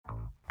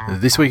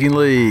This week in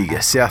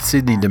league, South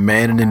Sydney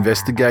demand an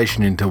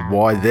investigation into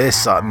why their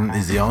Sutton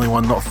is the only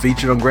one not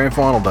featured on grand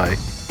final day.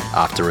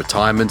 After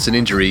retirements and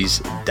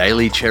injuries,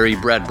 Daly Cherry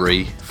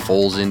Bradbury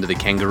falls into the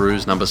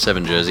Kangaroos number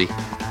 7 jersey.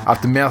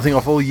 After mouthing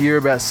off all year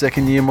about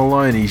second-year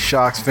Maloney,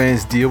 Sharks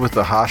fans deal with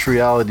the harsh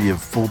reality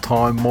of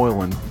full-time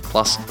Moylan.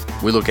 Plus,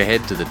 we look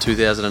ahead to the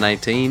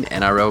 2018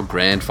 NRL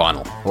Grand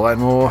Final. All that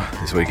and more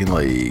this week in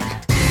league.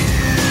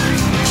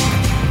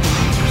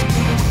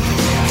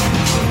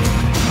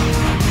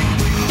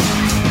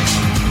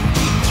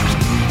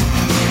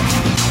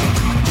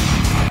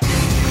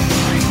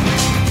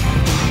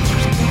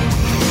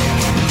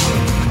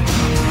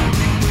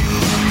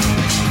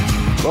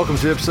 Welcome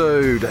to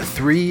episode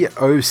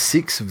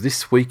 306 of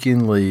This Week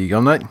in League.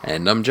 I'm Nate.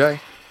 And I'm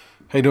Jay.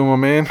 How you doing, my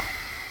man?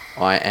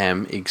 I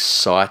am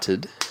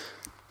excited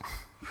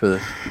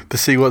for to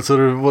see what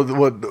sort of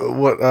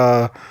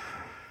what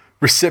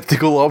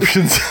receptacle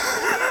options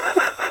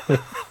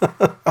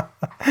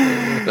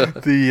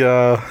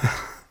the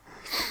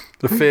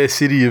fair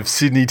city of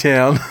Sydney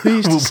town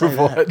will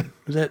provide.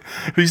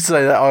 Who used to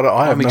say that?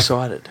 I'm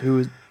excited. Who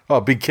was? Oh,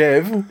 Big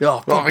Kev.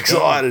 Oh, I'm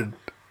excited.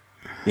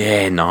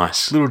 Yeah,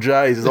 nice. Little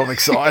J says I'm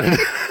excited.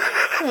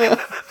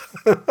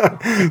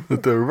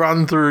 With the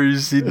run through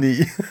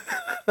Sydney.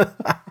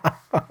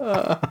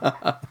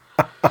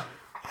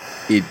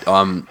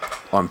 I'm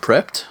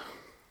prepped.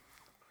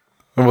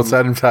 And what's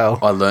that entail?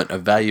 I learnt a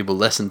valuable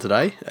lesson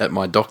today at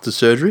my doctor's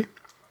surgery.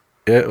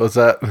 Yeah, what's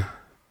that?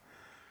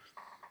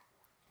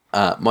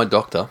 My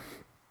doctor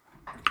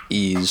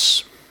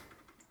is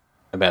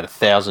about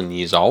 1,000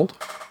 years old.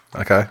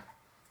 Okay.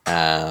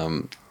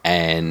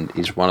 And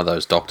is one of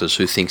those doctors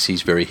who thinks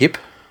he's very hip.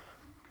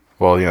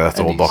 Well, yeah, that's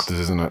all doctors,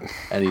 isn't it?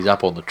 And he's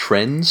up on the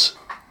trends.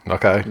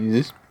 Okay.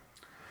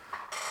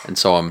 And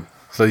so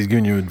So he's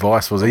giving you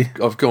advice, was he?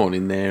 I've gone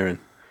in there and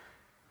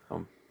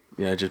I'm,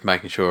 just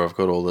making sure I've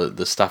got all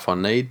the stuff I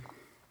need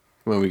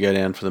when we go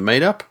down for the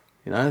meetup.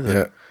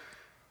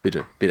 Bit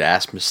of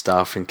asthma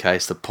stuff in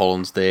case the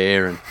pollen's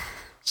there and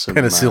some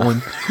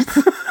penicillin.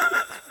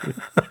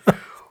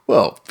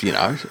 Well,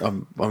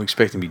 I'm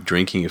expecting to be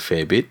drinking a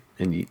fair bit,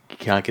 and you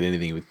can't get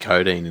anything with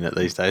codeine in it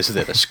these days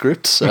without a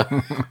script. So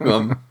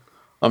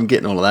I'm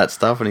getting all of that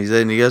stuff, and he's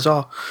there, and he goes,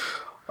 "Oh,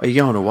 are you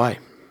going away?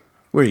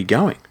 Where are you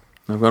going?"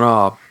 And I've gone,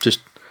 "Oh, just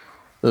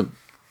the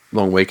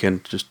long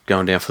weekend, just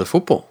going down for the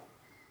football."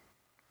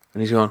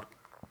 And he's gone,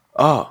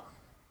 "Oh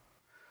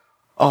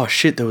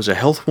shit, there was a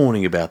health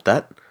warning about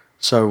that.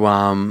 So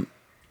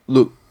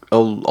look,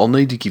 I'll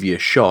need to give you a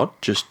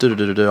shot. Just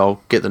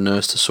I'll get the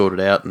nurse to sort it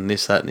out, and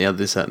this, that, and the other,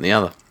 this, that, and the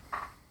other."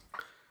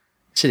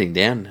 Sitting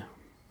down,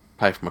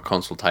 pay for my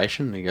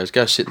consultation, and he goes,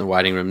 "Go sit in the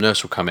waiting room.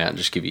 Nurse will come out and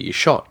just give you your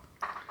shot."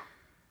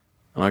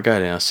 And I go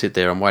down, I sit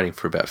there. I'm waiting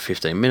for about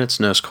 15 minutes.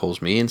 Nurse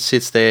calls me in,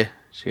 sits there.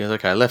 She goes,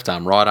 "Okay, left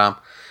arm, right arm,"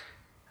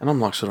 and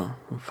I'm like, sort of,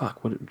 oh,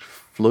 fuck, what?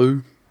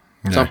 Flu,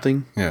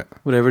 something,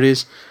 whatever it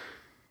is.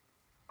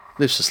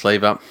 Lifts the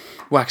sleeve up,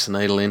 whacks the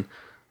needle in,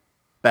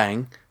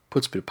 bang.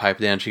 Puts a bit of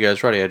paper down. She goes,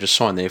 "Rightio, just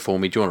sign there for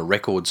me. Do you want a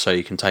record so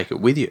you can take it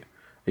with you?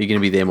 Are you going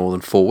to be there more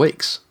than 4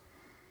 weeks?"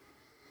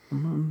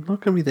 "I'm not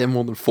going to be there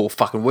more than 4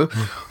 fucking weeks.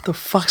 What the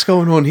fuck's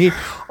going on here?"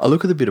 I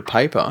look at the bit of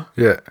paper.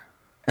 Yeah.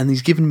 And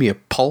he's given me a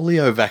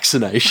polio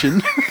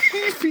vaccination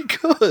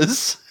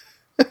because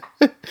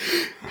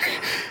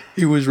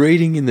he was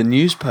reading in the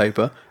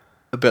newspaper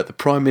about the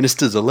Prime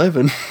Minister's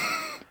 11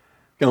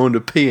 going to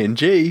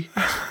PNG,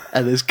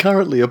 and there's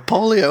currently a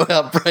polio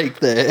outbreak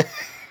there.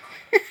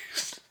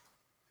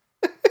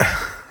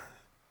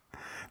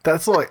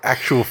 That's like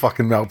actual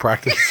fucking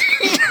malpractice.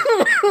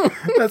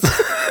 That's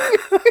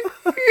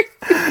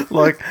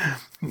like,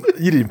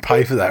 you didn't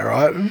pay for that,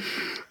 right?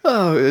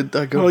 Oh, I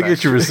got I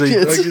get your receipt.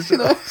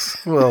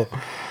 Well,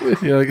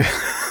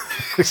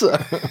 So.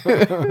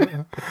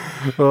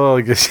 Well,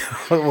 I guess.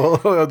 Well,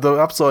 the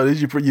upside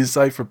is you're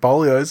safe for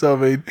polio. So I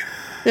mean,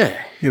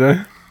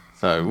 yeah,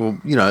 So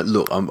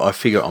look, I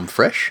figure I'm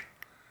fresh.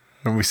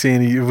 And we see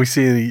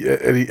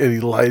any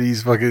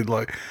ladies fucking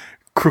like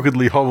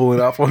crookedly hobbling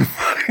up on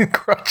fucking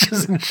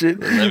crutches and shit.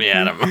 Let me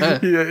at them.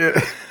 Yeah.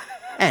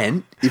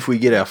 And if we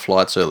get our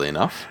flights early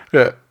enough,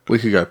 we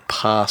could go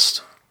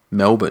past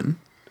Melbourne,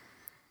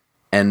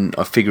 and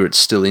I figure it's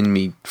still in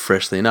me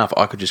freshly enough.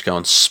 I could just go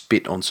and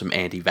spit on some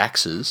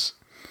anti-vaxxers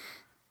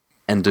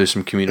and do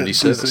some community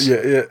service.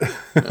 Yeah.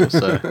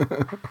 So.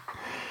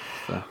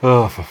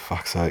 Oh, for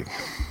fuck's sake.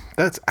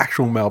 That's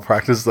actual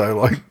malpractice, though.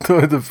 Like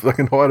the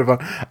fucking height of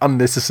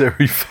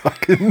unnecessary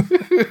fucking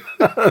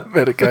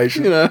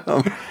medication.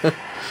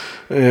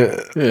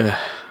 Yeah.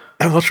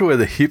 I'm not sure where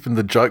the hip and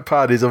the joke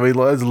part is. I mean,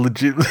 like, it's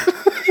legit.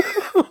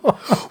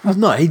 Well,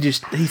 no, he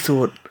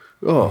thought,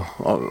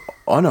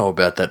 I know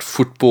about that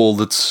football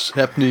that's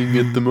happening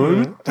at the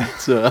moment.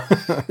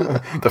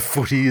 The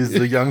footy, as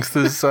the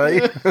youngsters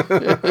say.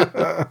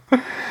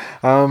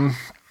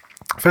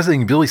 First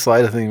thing, Billy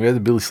Slater thing. We had the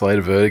Billy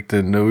Slater verdict,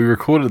 and we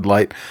recorded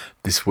late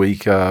this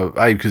week.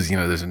 Because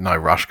there's no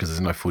rush because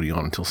there's no footy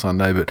on until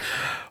Sunday, but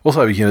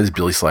also this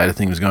Billy Slater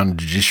thing was going to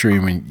judiciary,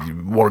 and we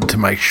wanted to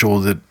make sure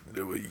that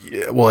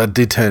well, it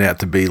did turn out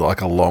to be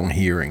like a long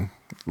hearing.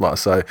 Like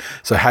so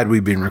had we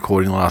been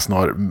recording last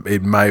night,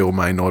 it may or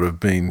may not have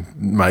been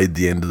made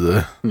the end of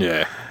the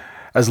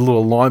as a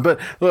little line. But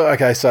look,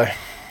 okay, so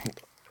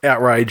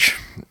outrage.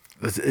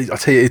 I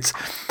tell you,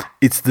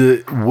 it's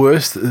the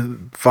worst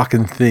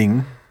fucking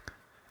thing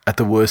at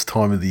the worst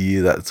time of the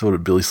year, that sort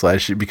of Billy Slater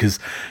shit, because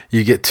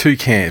you get two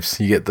camps.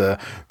 You get the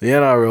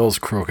NRL's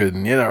crooked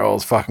and the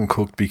NRL's fucking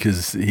cooked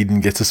because he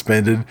didn't get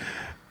suspended,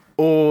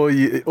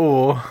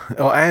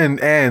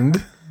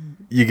 and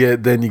you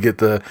get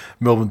the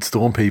Melbourne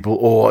Storm people,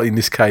 or in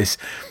this case,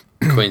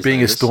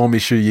 being a Storm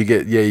issue, you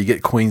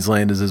get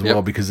Queenslanders as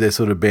well, because they're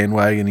sort of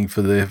bandwagoning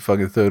for their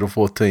fucking third or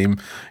fourth team,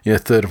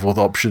 third or fourth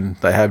option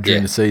they have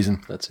during the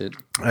season. That's it.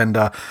 And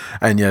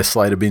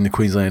Slater being the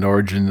Queensland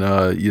origin,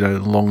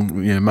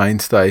 long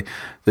mainstay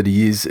that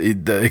he is,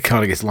 it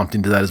kind of gets lumped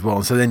into that as well.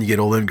 And so then you get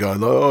all them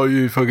going, oh,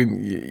 you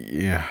fucking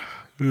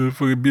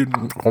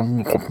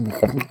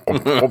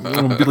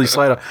Billy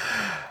Slater.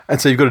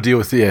 And so you've got to deal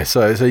with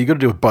so you've got to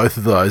deal with both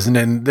of those, and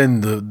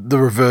then the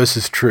reverse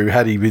is true.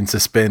 Had he been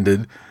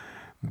suspended,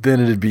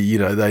 then it'd be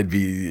they'd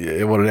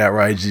be, what an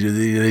outrage!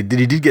 He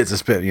did get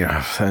suspended,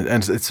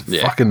 and it's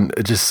fucking,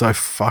 it's just so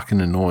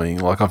fucking annoying.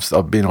 Like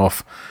I've been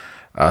off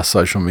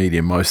social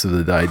media most of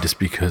the day just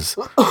because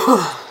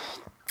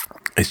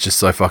it's just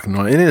so fucking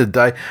annoying. At the end of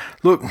the day,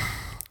 look.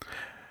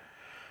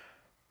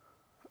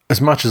 As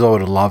much as I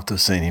would have loved to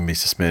have seen him be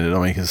suspended, I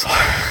mean, because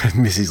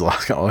miss his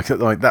last goal,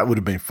 like that would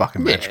have been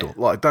fucking magical.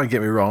 Like, don't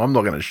get me wrong, I'm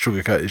not going to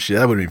sugarcoat this shit.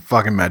 That would have been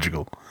fucking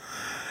magical.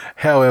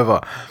 However,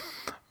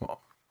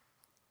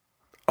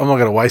 I'm not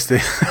going to waste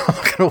it. I'm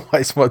not going to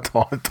waste my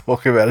time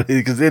talking about it,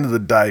 because at the end of the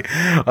day,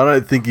 I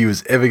don't think he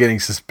was ever getting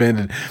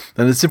suspended.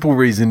 And the simple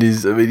reason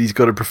is, I mean, he's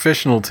got a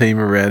professional team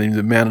around him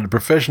that mounted a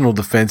professional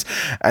defense,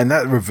 and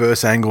that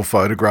reverse angle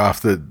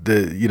photograph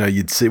that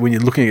you'd see when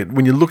you're looking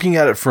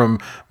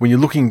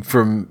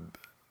from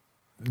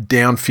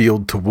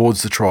downfield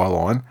towards the try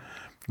line,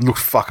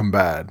 looks fucking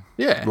bad.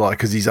 Yeah. Like,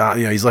 because his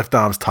left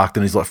arm's tucked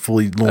and he's like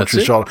fully launched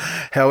his shoulder.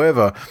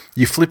 However,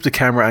 you flip the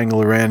camera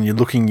angle around and you're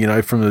looking,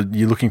 from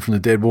the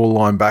dead ball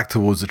line back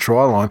towards the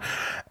try line.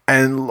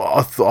 And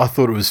I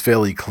thought it was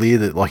fairly clear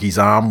that like his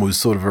arm was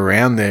sort of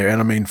around there. And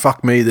I mean,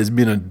 fuck me, there's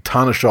been a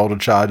ton of shoulder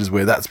charges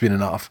where that's been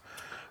enough.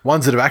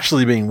 Ones that have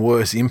actually been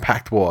worse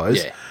impact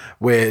wise. Yeah.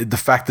 Where the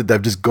fact that they've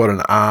just got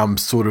an arm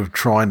sort of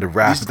trying to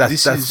wrap,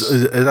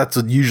 that's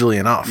usually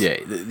enough. Yeah,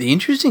 the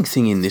interesting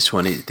thing in this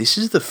one is this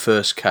is the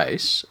first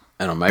case,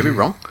 and I may be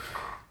wrong,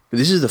 but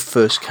this is the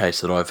first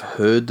case that I've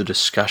heard the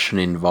discussion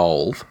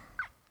involve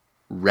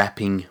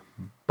wrapping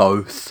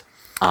both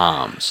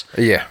arms.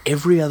 Yeah.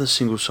 Every other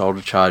single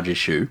shoulder charge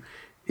issue,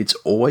 it's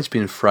always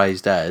been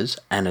phrased as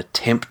an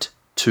attempt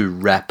to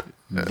wrap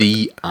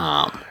the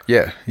arm.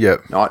 Yeah, yeah.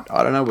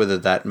 I don't know whether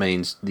that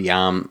means the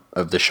arm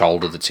of the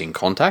shoulder that's in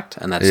contact,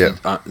 and that's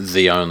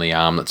the only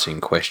arm that's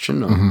in question.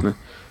 Mm-hmm.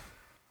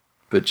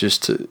 But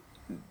just to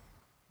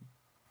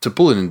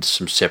pull it into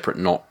some separate,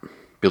 not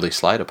Billy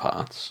Slater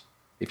parts,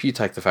 if you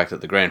take the fact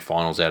that the grand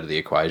final's out of the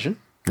equation,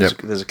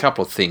 there's a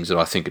couple of things that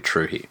I think are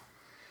true here.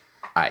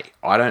 A,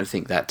 I don't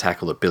think that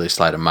tackle that Billy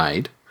Slater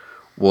made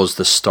was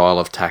the style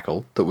of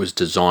tackle that was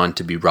designed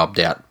to be rubbed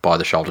out by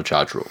the shoulder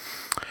charge rule.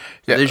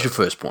 Yeah. There's your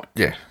first point.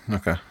 Yeah,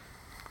 okay.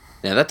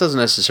 Now, that doesn't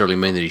necessarily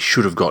mean that he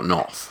should have gotten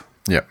off.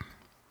 Yeah.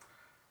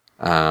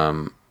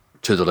 To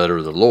the letter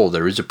of the law,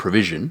 there is a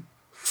provision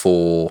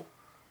for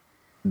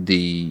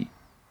the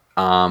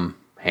arm,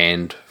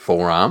 hand,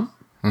 forearm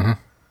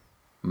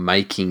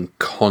making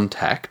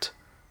contact,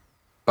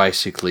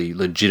 basically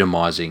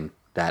legitimising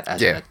that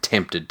as an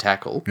attempted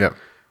tackle. Yeah.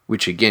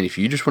 Which, again, if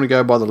you just want to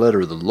go by the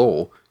letter of the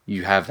law,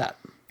 you have that.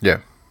 Yeah.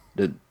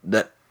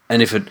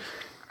 And if it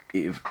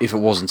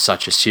wasn't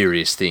such a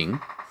serious thing,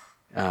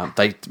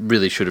 they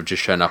really should have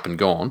just shown up and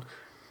gone,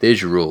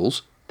 there's your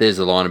rules, there's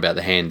the line about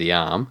the hand, the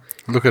arm.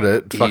 Look at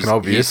it, it's fucking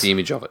obvious. Here's the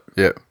image of it.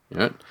 Yeah.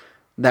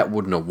 That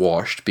wouldn't have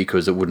washed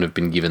because it wouldn't have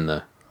been given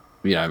the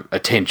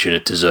attention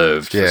it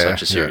deserved for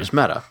such a serious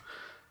matter.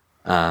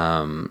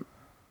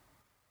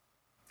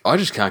 I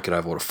just can't get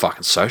over what a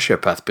fucking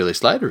sociopath Billy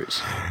Slater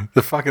is.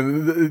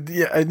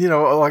 And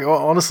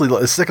honestly,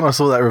 like the second I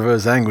saw that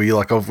reverse angle, you're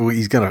like, oh,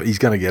 he's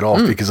gonna get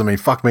off because I mean,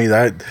 fuck me,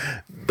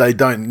 they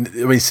don't.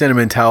 I mean,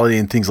 sentimentality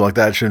and things like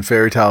that,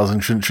 fairy tales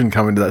and shouldn't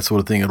come into that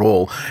sort of thing at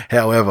all.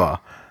 However,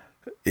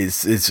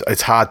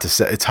 it's hard to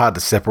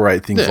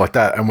separate things like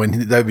that, and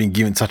when they've been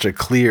given such a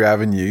clear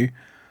avenue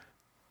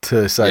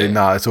to say,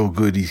 no, it's all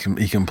good, he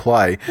can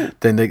play,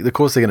 then of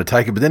course they're going to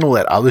take it. But then all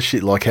that other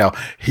shit, like how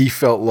he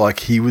felt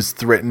like he was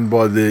threatened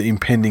by the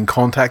impending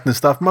contact and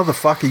stuff.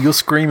 Motherfucker, you're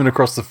screaming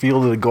across the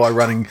field at a guy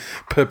running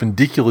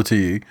perpendicular to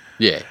you.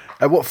 Yeah.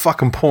 At what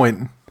fucking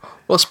point?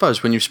 Well, I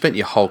suppose when you've spent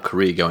your whole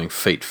career going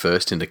feet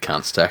first into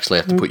cunts, to actually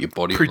have to put your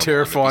body pretty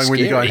terrifying when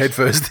you're going head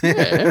first.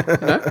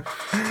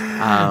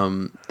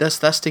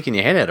 That's sticking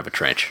your head out of a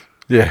trench.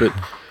 Yeah. But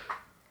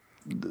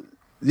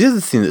the other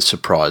thing that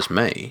surprised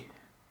me,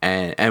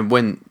 and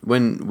when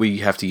we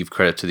have to give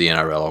credit to the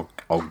NRL,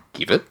 I'll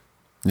give it.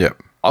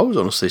 Yep. I was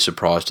honestly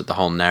surprised at the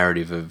whole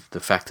narrative of the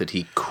fact that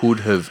he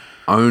could have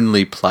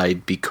only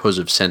played because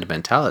of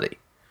sentimentality.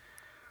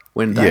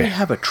 When they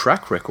have a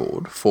track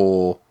record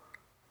for,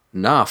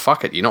 nah,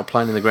 fuck it, you're not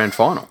playing in the grand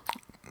final.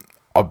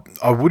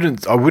 I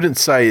wouldn't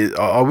say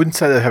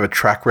they have a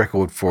track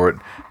record for it,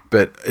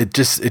 but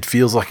it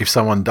feels like if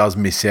someone does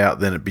miss out,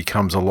 then it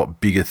becomes a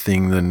lot bigger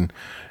thing than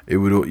it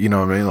would. You know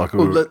what I mean? Like,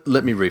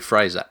 let me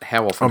rephrase that.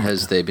 How often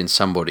has there been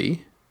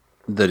somebody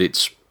that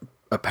it's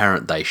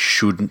apparent they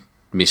shouldn't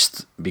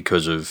miss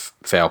because of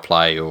foul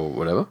play or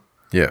whatever?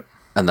 Yeah,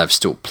 and they've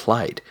still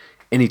played.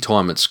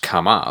 Anytime it's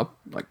come up,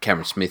 like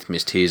Cameron Smith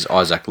missed his,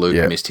 Isaac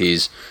Luke missed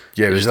his.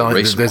 Yeah,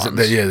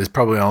 there's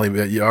probably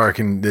only. I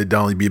reckon there'd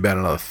only be about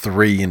another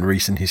 3 in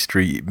recent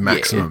history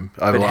maximum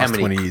over the last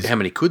 20 years. How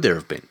many could there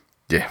have been?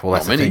 Yeah, well,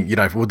 that's the thing.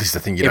 This is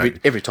the thing.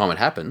 Every time it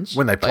happens,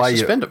 when they play,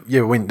 suspend them.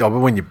 Yeah, when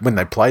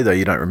they play though,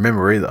 you don't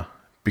remember either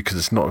because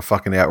it's not a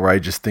fucking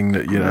outrageous thing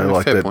that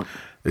like that. Point.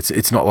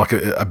 It's not like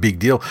a big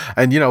deal,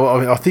 and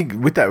I think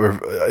with that,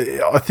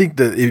 I think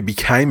that it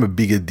became a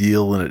bigger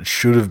deal than it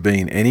should have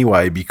been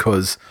anyway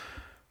because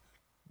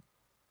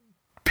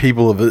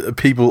people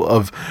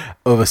of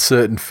a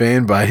certain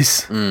fan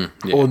base,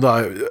 or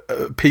no,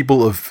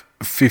 people of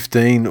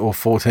 15 or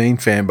 14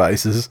 fan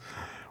bases,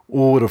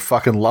 all would have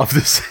fucking loved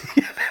to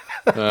see.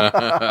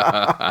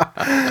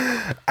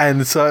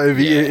 And so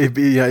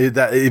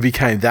it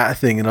became that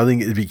thing, and I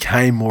think it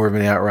became more of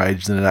an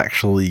outrage than it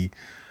actually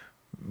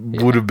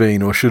would have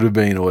been or should have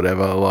been or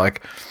whatever.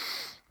 Like,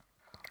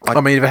 I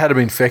mean, if it had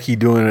been Fecky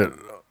doing it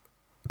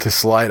to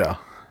Slater,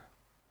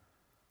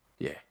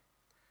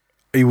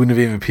 he wouldn't have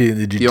even appeared in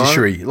the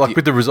judiciary.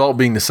 With the result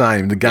being the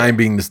same, the game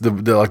being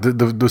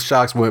the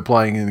Sharks weren't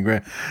playing in the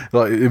ground,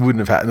 like it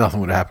wouldn't have nothing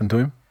would have happened to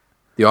him.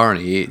 The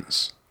irony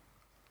is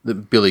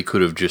that Billy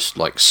could have just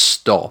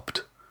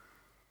stopped,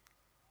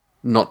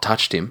 not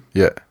touched him.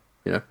 Yeah,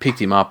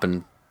 picked him up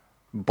and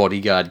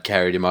bodyguard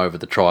carried him over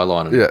the try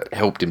line and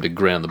helped him to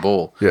ground the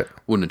ball. Yeah,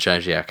 wouldn't have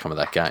changed the outcome of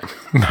that game.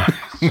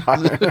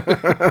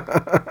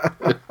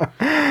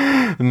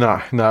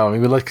 No. I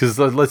mean, because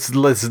let's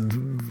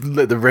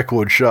let the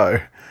record show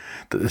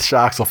that the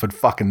Sharks offered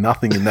fucking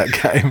nothing in that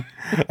game.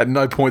 At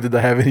no point did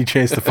they have any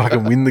chance to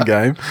fucking win the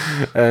game.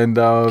 And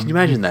can you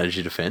imagine that as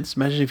your defence?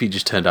 Imagine if he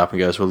just turned up and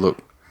goes, "Well, look,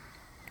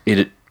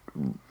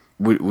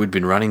 we'd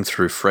been running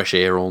through fresh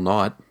air all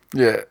night."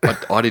 Yeah,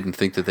 I didn't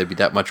think that there'd be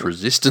that much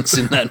resistance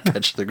in that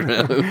patch of the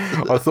ground.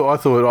 I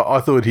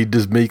thought he'd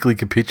just meekly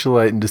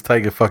capitulate and just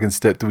take a fucking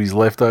step to his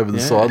left over the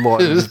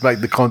sideline and just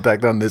make the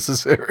contact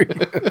unnecessary.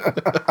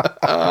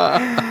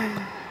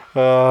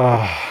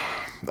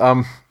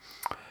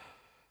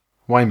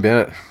 Wayne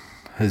Bennett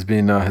has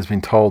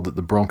been told that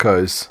the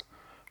Broncos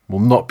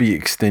will not be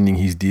extending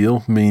his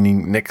deal,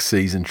 meaning next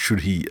season should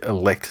he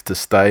elect to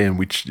stay, and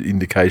which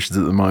indications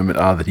at the moment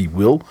are that he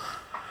will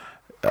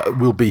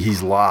be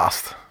his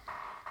last.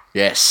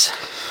 Yes.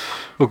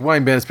 Look,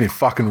 Wayne Bennett's been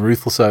fucking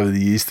ruthless over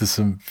the years to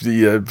some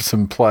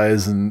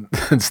players and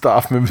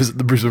staff members at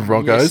the Brisbane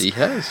Broncos. Yes,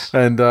 he has.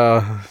 And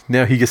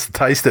now he gets to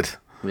taste it.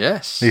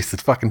 Yes. He gets to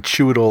fucking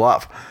chew it all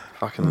up.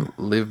 Fucking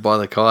live by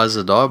the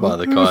Kaiser, die by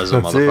the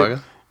Kaiser,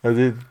 motherfucker. I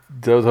did.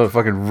 That was how I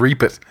fucking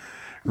reap it.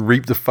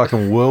 Reap the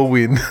fucking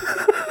whirlwind.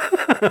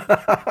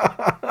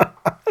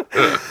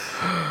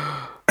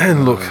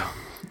 And look,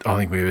 I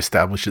think we've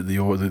established that the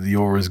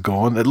aura is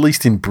gone, at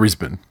least in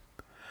Brisbane.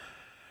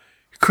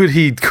 Could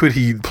he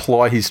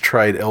ply his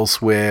trade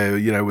elsewhere,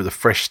 with a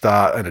fresh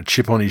start and a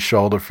chip on his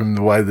shoulder from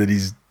the way that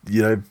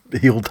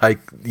he'll take,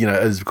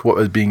 as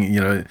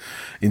being,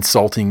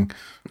 insulting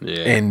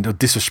and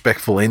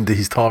disrespectful end to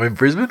his time in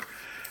Brisbane?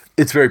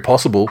 It's very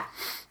possible.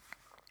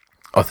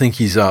 I think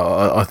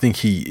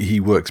he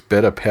works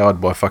better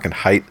powered by fucking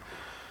hate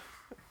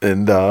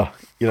and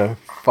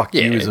fuck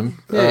youism.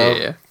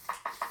 Yeah.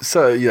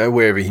 So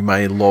wherever he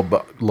may lob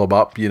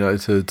up,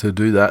 to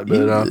do that.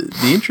 But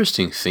the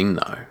interesting thing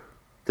though,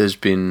 there's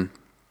been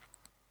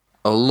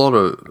a lot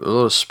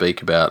of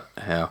speak about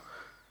how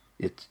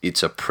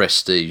it's a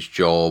prestige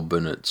job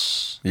and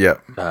it's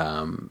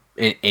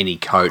any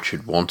coach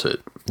would want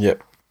it.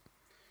 Yep.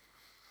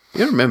 You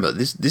got to remember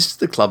this is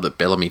the club that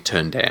Bellamy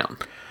turned down.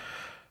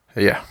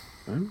 Yeah.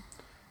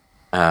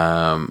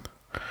 I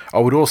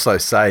would also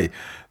say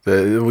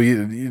that the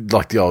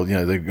old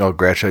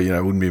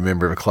Groucho, wouldn't be a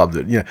member of a club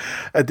that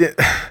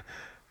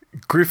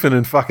Griffin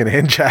and fucking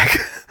Henchak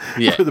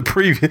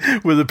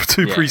were the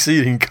two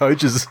preceding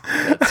coaches.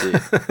 That's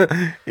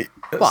it.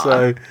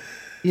 But,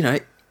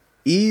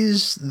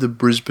 is the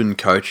Brisbane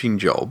coaching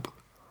job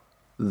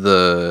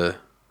the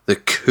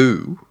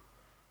coup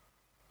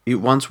it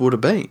once would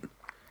have been?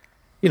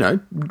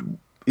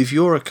 If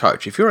you're a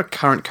coach, if you're a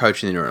current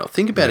coach in the NRL,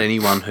 think about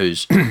anyone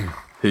who's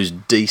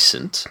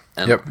decent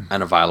and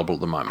available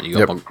at the moment.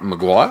 You got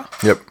Maguire.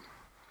 Yep.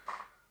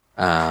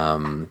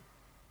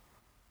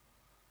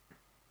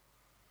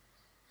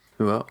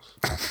 Who else?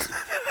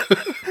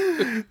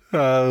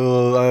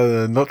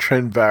 Not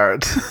Trent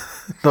Barrett,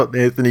 not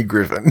Anthony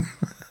Griffin.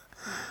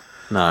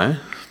 No.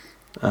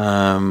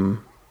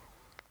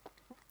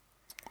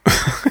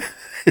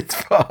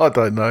 I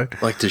don't know.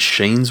 Like, does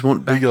Sheens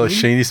want back You got like in?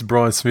 Sheenis,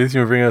 Brian Smith. You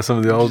want to bring out some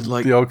of the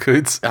old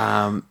coots?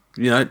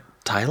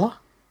 Taylor?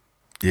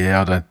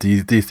 Yeah, I don't. Do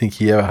you think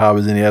he ever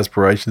harbours any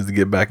aspirations to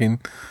get back in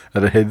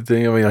at a head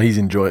thing? I mean, he's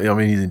enjoying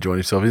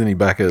himself, isn't he?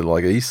 Back at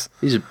like East,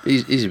 He's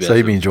about so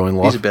he'd be enjoying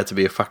life. He's about to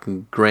be a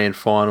fucking grand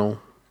final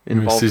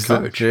involved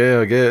coach.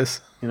 Yeah, I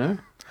guess. You know,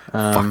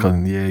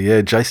 Fucking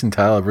yeah. Jason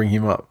Taylor, bring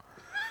him up.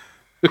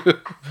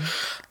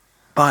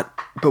 but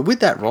with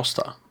that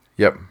roster,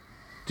 Yep.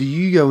 do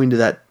you go into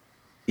that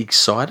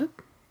excited?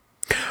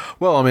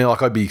 Well, I mean,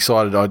 like I'd be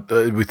excited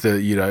with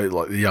the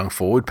like the young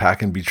forward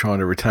pack and be trying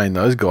to retain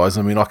those guys.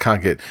 I mean, I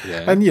can't get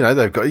and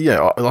they've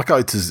got like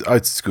Oates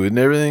is good and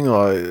everything.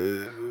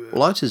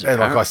 Well, Oates is and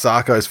like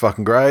Isako's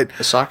fucking great.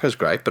 Isako's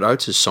great, but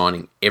Oates is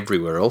signing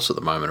everywhere else at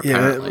the moment.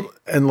 Apparently,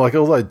 and like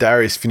although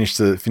Darius finished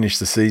the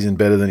season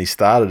better than he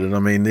started, and I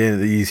mean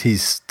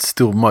he's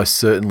still most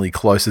certainly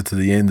closer to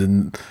the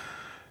end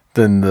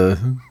than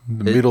the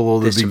middle or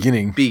the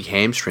beginning. Some big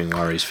hamstring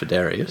worries for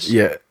Darius.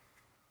 Yeah.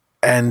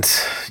 And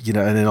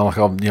and then like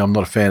I'm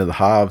not a fan of the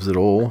halves at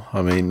all.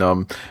 I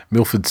mean,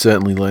 Milford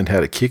certainly learned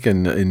how to kick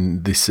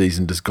in this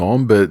season just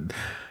gone, but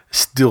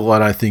still I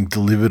don't think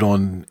delivered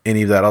on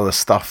any of that other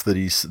stuff that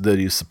he's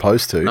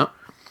supposed to. No.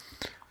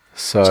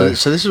 So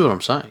this is what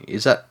I'm saying.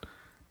 Is that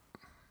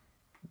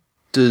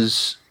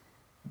does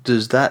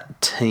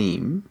that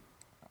team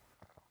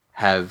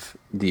have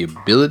the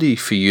ability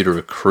for you to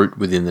recruit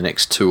within the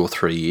next 2 or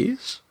 3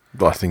 years?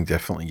 I think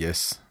definitely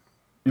yes.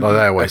 No,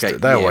 they always do.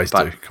 They always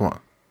do.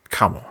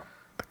 Come on.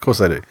 Of course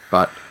they do.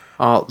 But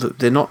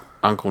they're not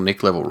Uncle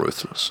Nick level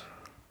ruthless.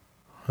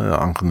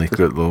 Uncle Nick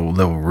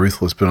level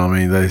ruthless, but I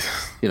mean they.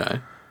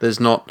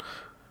 There's not.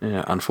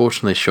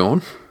 Unfortunately,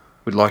 Sean,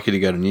 we'd like you to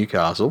go to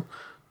Newcastle.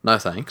 No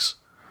thanks.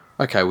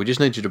 Okay, we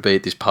just need you to be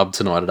at this pub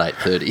tonight at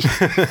 8:30.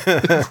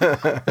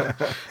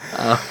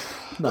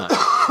 No,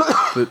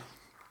 but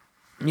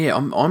yeah,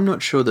 I'm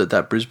not sure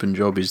that Brisbane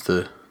job is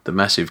the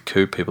massive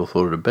coup people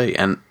thought it would be.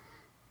 And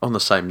on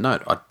the same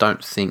note, I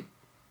don't think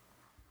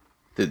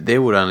that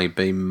there would only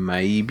be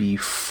maybe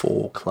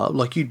 4 clubs.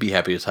 Like, you'd be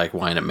happy to take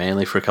Wayne at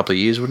Manly for a couple of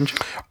years, wouldn't you?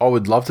 I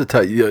would love to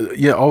take.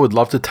 Yeah, I would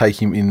love to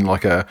take him in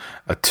like a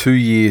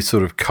 2-year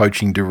sort of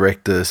coaching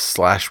director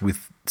 /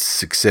 with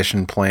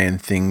succession plan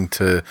thing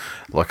to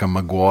like a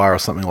Maguire or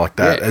something like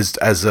that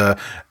as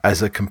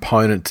a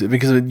component to,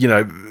 because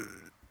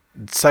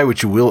say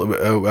what you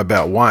will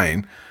about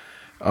Wayne.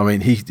 I mean,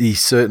 he's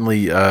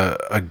certainly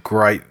a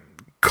great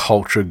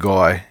culture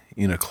guy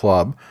in a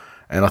club.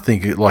 And I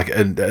think like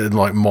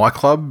my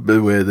club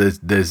where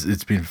there's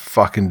it's been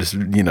fucking just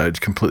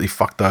completely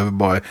fucked over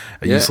by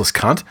a useless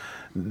cunt,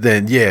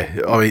 then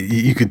I mean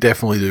you could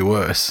definitely do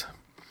worse.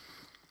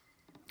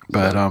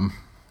 But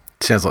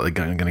sounds like they're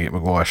going to get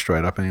Maguire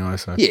straight up anyway.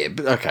 So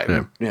but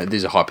okay,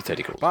 these are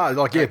hypothetical. But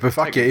like but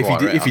fuck yeah,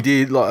 if he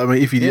did, like I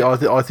mean if he did,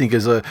 I think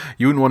as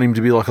you wouldn't want him to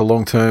be like a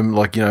long term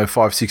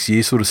 5-6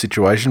 year sort of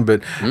situation,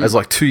 but as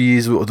like 2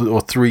 years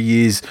or 3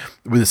 years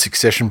with a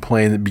succession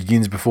plan that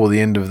begins before the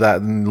end of that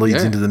and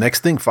leads into the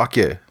next thing. Fuck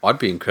yeah, I'd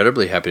be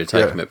incredibly happy to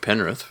take him at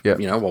Penrith.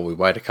 While we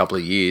wait a couple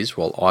of years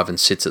while Ivan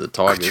sits at the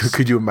Tigers.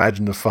 Could you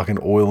imagine the fucking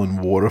oil and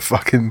water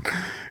fucking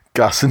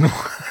gussing?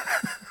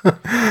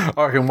 I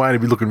reckon Wayne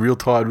would be looking real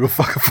tired real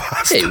fucking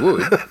fast. Yeah, he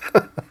would.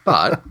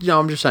 But,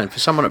 I'm just saying, for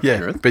someone at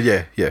Penrith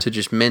to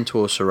just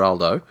mentor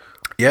Seraldo,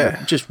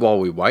 just while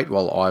we wait,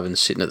 while Ivan's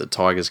sitting at the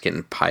Tigers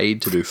getting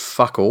paid to do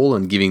fuck all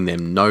and giving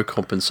them no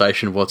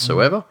compensation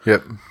whatsoever,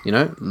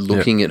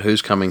 looking at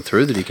who's coming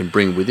through that he can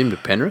bring with him to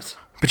Penrith.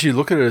 But you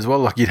look at it as well,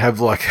 like you'd have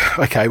like,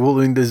 okay, well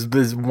then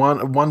there's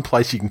one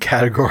place you can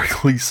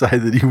categorically say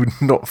that he would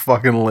not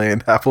fucking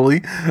land happily,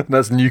 and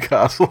that's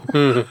Newcastle.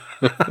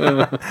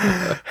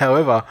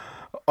 However,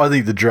 I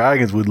think the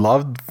Dragons would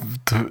love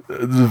to.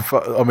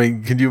 I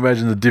mean, can you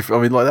imagine the difference?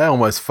 I mean, like they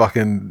almost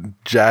fucking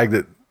jagged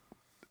it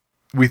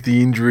with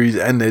the injuries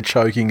and their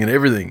choking and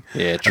everything.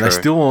 Yeah, true. And they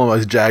still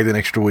almost jagged an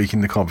extra week in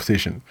the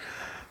competition.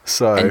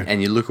 So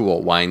and you look at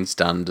what Wayne's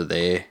done to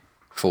their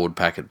forward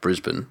pack at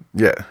Brisbane.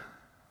 Yeah.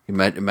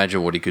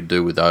 Imagine what he could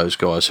do with those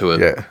guys who are,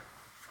 they're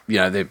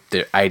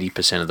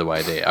 80% of the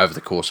way there over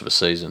the course of a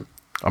season.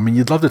 I mean,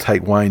 you'd love to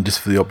take Wayne just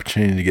for the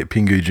opportunity to get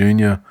Pingu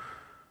Jr.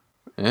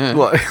 Yeah.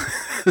 Like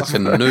a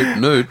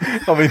Newt.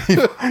 I mean,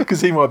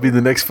 because he might be the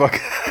next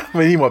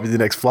he might be the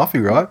next Fluffy,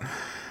 right?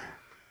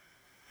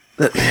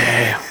 But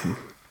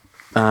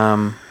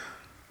and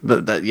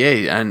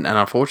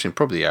unfortunately,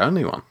 probably the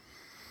only one.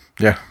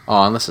 Yeah.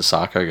 Oh, unless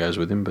Asako goes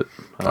with him, but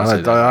I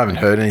haven't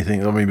heard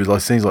anything. I mean, but it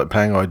seems like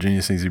Pangai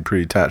Jr. seems to be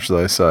pretty attached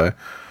though. So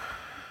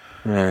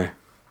yeah.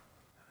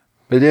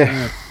 But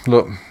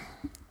look,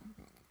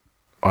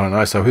 I don't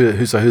know. So who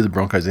the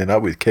Broncos end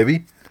up with?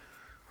 Kevy?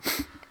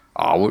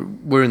 Oh,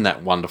 we're in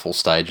that wonderful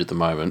stage at the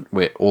moment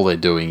where all they're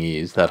doing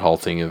is that whole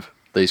thing of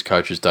these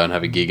coaches don't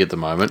have a gig at the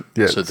moment.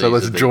 Yeah. So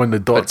let's join the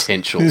dots.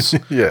 Potentials.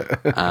 Yeah.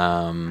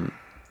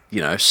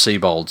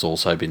 Seabold's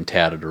also been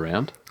touted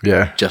around.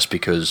 Yeah. Just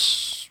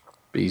because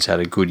he's had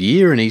a good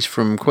year and he's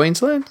from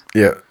Queensland.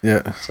 Yeah,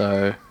 yeah.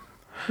 So,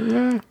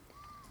 yeah.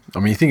 I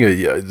mean, you think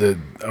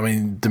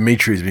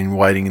Dimitri's been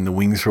waiting in the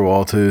wings for a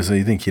while too, so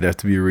you think he'd have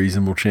to be a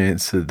reasonable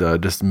chance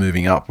at just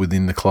moving up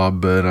within the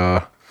club,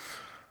 but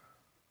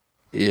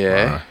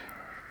yeah,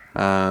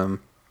 yeah,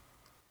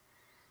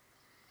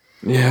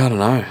 I don't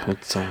know.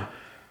 It's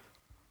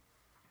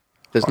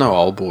there's no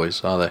old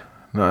boys, are there?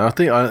 No, I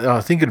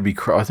think it'd be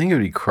crazy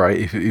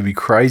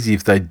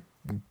if they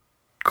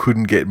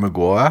couldn't get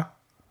Maguire,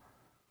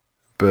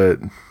 but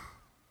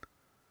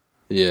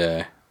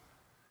yeah,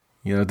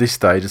 at this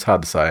stage it's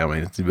hard to say. I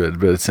mean, it's at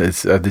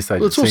this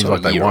stage it seems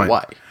like they won't.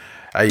 Away.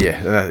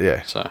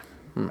 Yeah. So,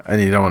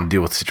 and you don't want to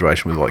deal with the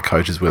situation with like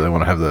coaches where they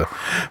want to have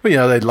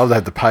they'd love to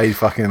have to pay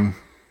fucking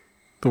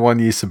the 1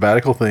 year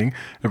sabbatical thing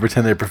and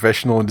pretend they're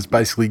professional and just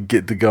basically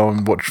get to go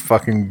and watch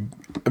fucking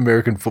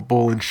American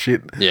football and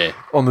shit. Yeah.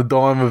 On the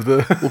dime of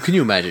the. Well, can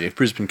you imagine if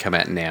Brisbane come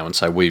out now and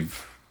say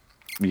we've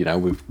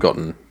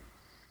gotten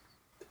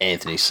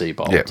Anthony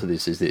Seibold to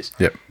this is this.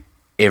 Yep.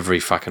 Every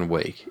fucking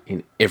week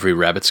in every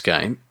Rabbits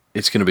game,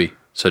 it's going to be.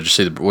 So, did you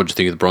see what do you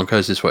think of the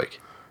Broncos this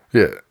week?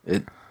 Yeah.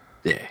 It'd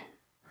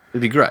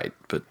be great,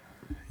 but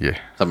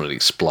someone would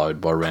explode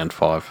by round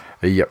 5.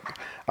 Yep.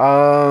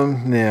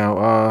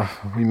 Now,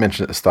 we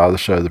mentioned at the start of the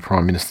show the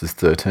Prime Minister's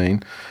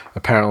 13.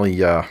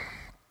 Apparently,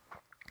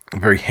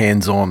 very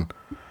hands-on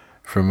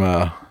from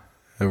a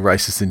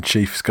racist in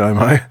chief,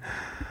 ScoMo.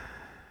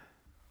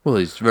 Well,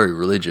 he's very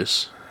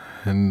religious.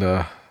 And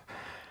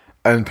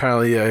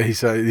apparently, he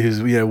said he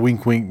was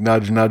wink, wink,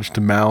 nudge, nudge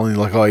to Mal, and he's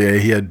like, oh yeah,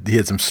 he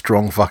had some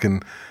strong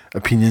fucking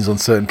opinions on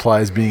certain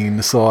players being in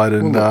the side,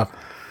 and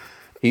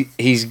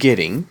he's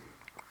getting,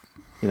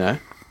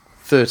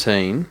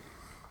 13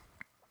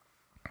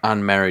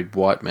 unmarried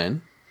white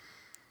men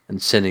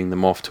and sending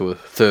them off to a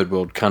third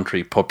world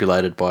country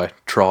populated by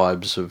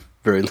tribes of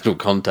very little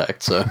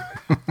contact. So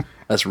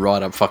that's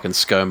right up fucking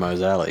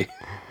ScoMo's alley.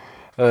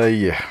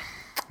 Yeah.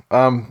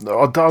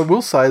 I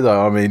will say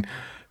though, I mean,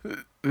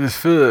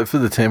 for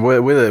the team,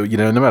 whether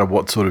no matter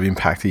what sort of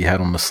impact he had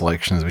on the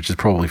selections, which is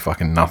probably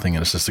fucking nothing,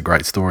 and it's just a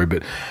great story,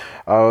 but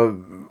I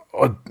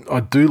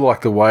do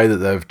like the way that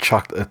they've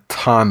chucked a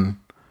ton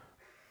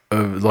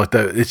of like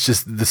that. It's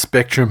just the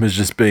spectrum has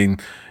just been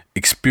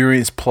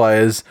experienced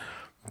players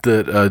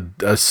that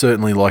are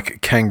certainly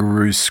like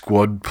Kangaroo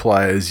squad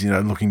players,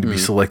 looking to be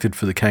selected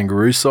for the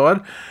Kangaroo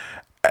side,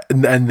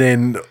 and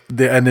then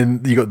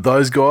you got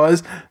those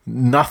guys,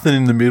 nothing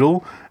in the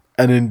middle,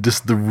 and then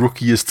just the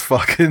rookiest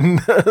fucking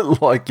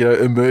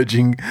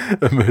emerging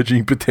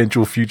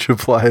potential future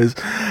players.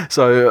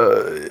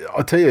 So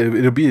I tell you,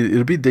 it'll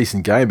be a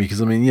decent game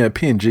because I mean,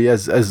 PNG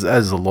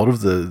as a lot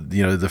of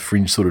the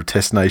fringe sort of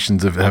test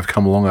nations have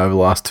come along over the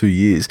last 2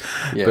 years.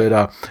 Yeah. But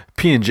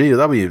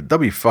PNG they'll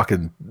be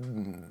fucking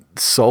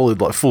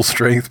solid, like full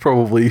strength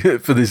probably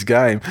for this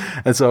game,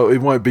 and so it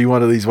won't be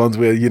one of these ones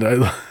where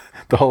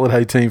the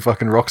holiday team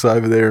fucking rocks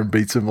over there and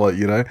beats them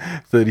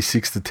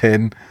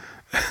 36-10.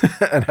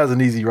 And has an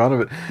easy run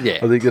of it. Yeah,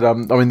 I think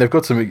that they've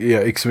got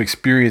some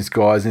experienced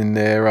guys in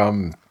there.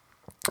 In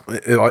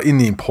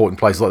the important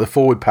places, like the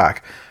forward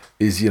pack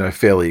is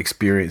fairly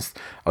experienced.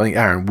 I think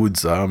Aaron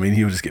Woods though. I mean,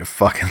 he'll just get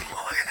fucking.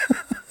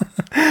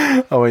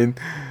 I mean,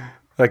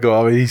 that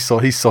guy. I mean, he's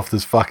soft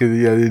as fuck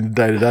in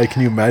day to day.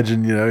 Can you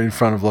imagine? In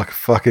front of like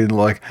fucking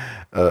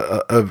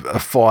a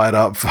fired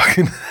up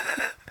fucking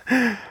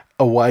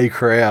away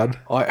crowd.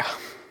 I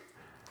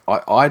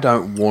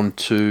don't want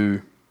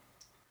to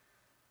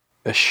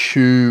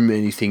assume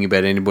anything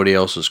about anybody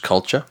else's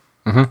culture.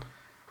 Mm-hmm.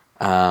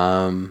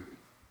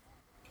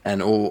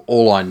 And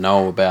all I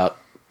know about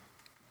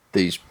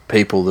these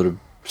people that have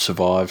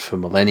survived for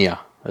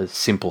millennia as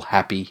simple,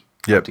 happy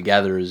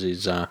hunter-gatherers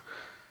is, from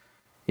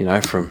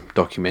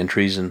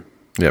documentaries and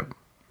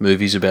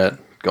movies about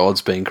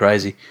gods being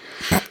crazy.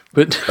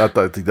 But I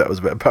don't think that was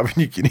about Papua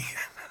New Guinea.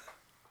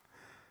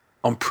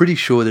 I'm pretty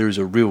sure there is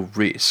a real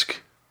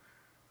risk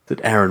that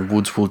Aaron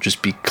Woods will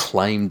just be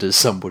claimed as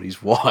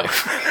somebody's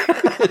wife.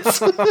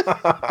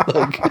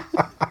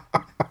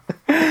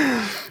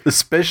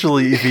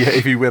 Especially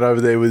if he went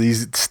over there with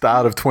his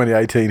start of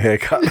 2018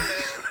 haircut.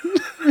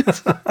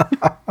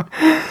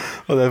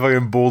 Or that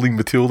fucking balding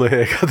Matilda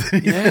haircut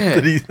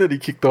that he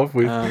kicked off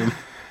with.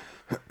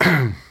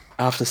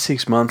 After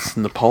 6 months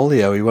in the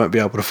polio, he won't be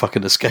able to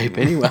fucking escape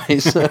anyway.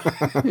 So.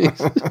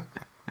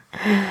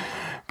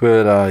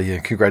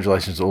 But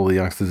congratulations to all the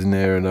youngsters in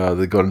there, and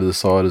they got into the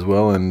side as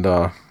well. And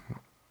we're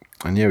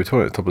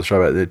talking at the top of the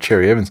show about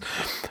Cherry Evans.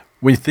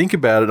 When you think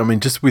about it, I mean,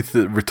 just with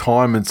the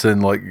retirements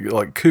and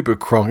like Cooper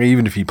Cronk,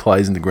 even if he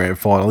plays in the grand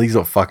final, he's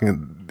not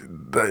going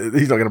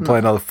to play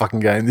another fucking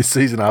game this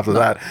season after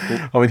that.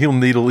 I mean, he'll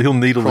needle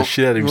the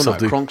shit out of himself.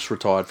 Cronk's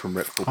retired from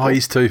rep football. Oh,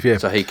 he's too, yeah.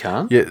 So he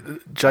can't. Yeah,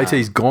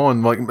 JT's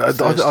gone. Like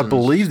I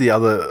believe the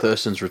other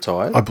Thurston's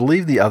retired. I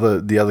believe the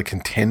other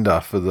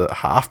contender for the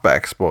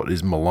halfback spot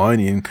is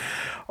Maloney. And,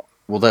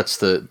 well,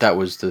 that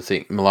was the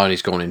thing.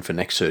 Maloney's gone in for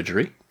neck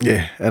surgery.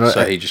 Yeah, and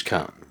he just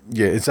can't.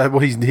 Yeah,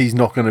 he's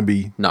not going to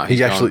be. No,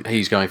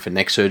 he's going for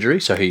neck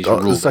surgery, so he's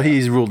ruled. So he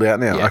is ruled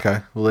out now. Yeah. Okay,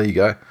 well there you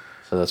go.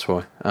 So that's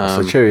why.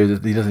 So Cherry,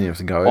 he doesn't have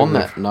to go. On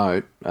that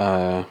note,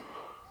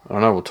 I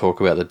know we'll talk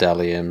about the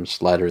Dally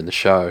M's later in the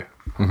show.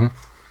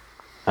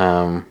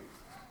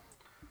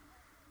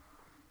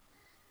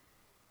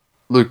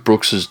 Luke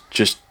Brooks has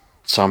just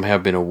somehow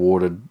been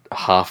awarded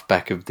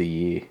halfback of the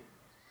year.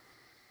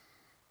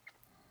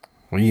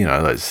 Well, you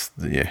know, that's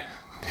yeah.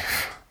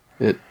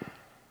 It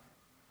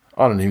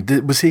I don't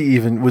even. Was he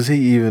even?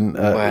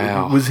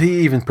 Wow. Was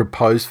he even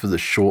proposed for the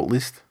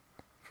shortlist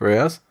for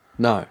ours?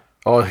 no.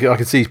 Oh, I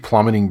can see he's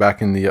plummeting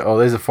back in the. Oh,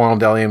 there's a final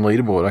Dally M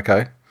leaderboard.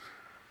 Okay,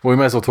 well, we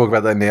may as well talk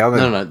about that now.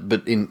 Then. No,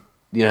 but in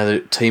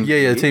the team.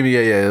 Yeah, team.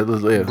 Yeah.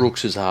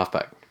 Brooks is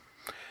halfback.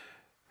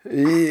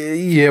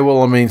 Yeah,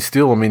 well, I mean,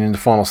 still, in the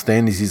final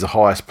standings, he's the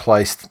highest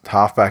placed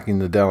halfback in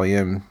the Dally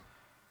M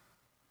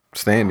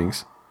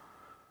standings.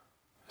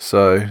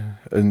 So,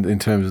 in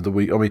terms of the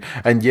week,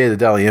 and yeah, the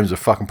Dally M's are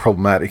fucking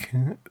problematic.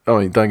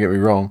 Don't get me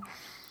wrong,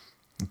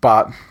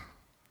 but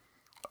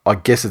I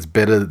guess it's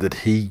better that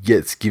he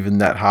gets given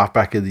that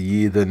halfback of the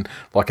year than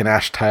like an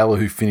Ash Taylor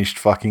who finished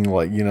fucking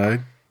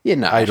Yeah,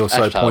 no, 8 or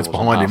so Ash Taylor points wasn't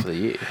behind half him. of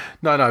the year.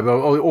 No,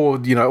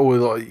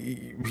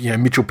 but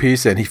Mitchell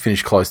Pearson, he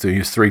finished close to him. He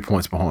was 3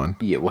 points behind.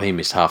 Yeah, well, he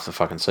missed half the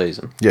fucking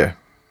season. Yeah.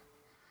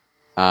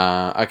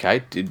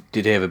 Okay, did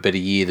he have a better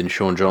year than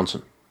Sean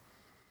Johnson?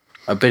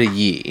 A better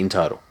year in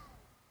total.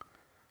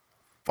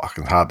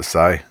 Fucking hard to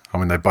say.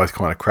 They both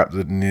kind of crapped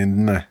it in the end,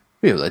 didn't they?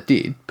 Yeah, well, they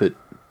did, but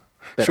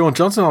better. Sean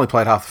Johnson only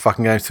played half the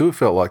fucking games too, it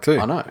felt like, too.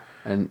 I know,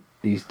 and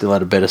he still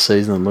had a better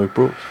season than Luke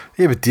Brooks.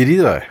 Yeah, but did he,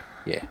 though?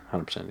 Yeah,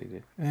 100% he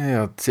did.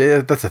 Yeah,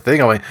 that's the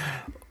thing. I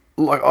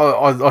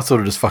sort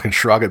of just fucking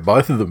shrug at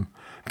both of them.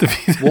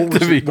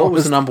 What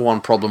was the number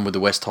one problem with the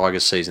West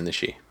Tigers season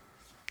this year?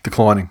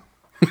 Declining.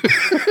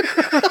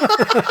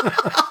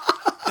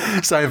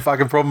 Same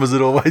fucking problem as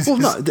it always Well,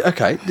 is. no,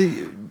 okay.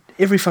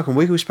 Every fucking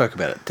week we spoke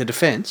about it. The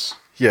defence,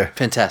 Yeah.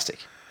 fantastic.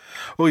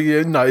 Well,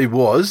 yeah, no, it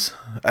was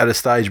at a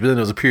stage, but then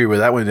there was a period where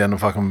that went down the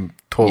fucking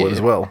toilet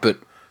as well. But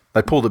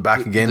they pulled it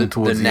back again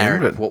towards the the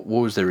end. narrative, what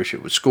was their issue?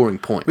 It was scoring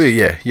points. Well,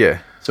 yeah.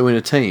 So in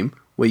a team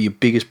where your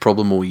biggest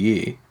problem all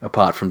year,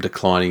 apart from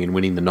declining and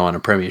winning the Niner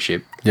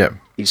Premiership,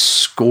 is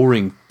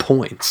scoring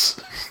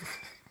points.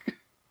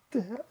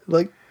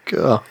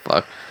 Oh,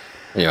 fuck.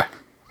 Anyway.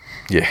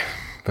 Yeah,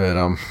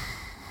 but,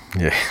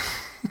 yeah.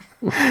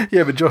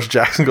 Yeah, but Josh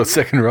Jackson got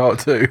second row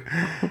too.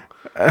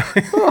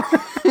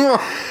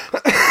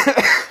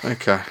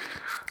 Okay.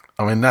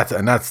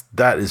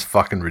 That is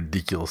fucking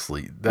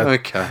ridiculously.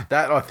 Okay.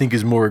 That I think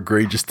is more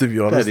egregious, to be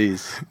honest. That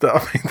is.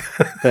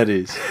 That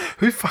is.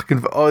 Who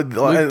fucking?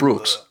 Luke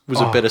Brooks was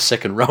a better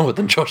second rower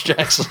than Josh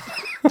Jackson.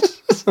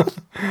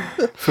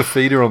 For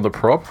feeder on the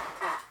prop.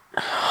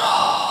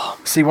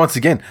 See, once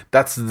again,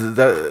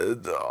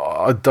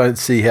 I don't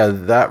see how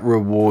that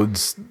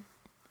rewards.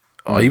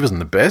 Oh, he wasn't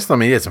the best.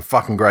 He had some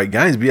fucking great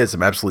games, but he had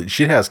some absolute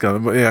shithouse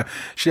going.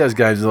 Shithouse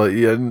games,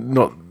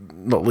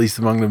 not least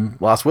among them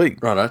last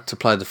week. Righto, to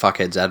play the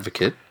fuckhead's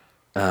advocate,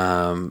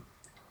 our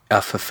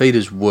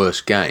Fafita's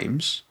worst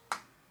games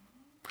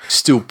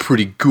still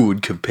pretty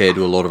good compared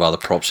to a lot of other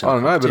props. I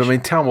don't know, but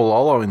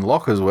Tamalolo in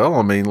lock as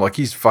well.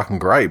 He's fucking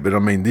great. But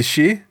this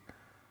year,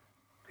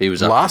 he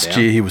was up last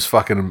year he was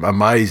fucking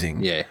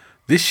amazing. Yeah,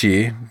 this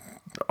year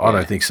I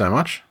don't think so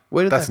much.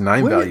 That's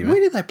name value.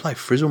 Where did they play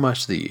Frizzle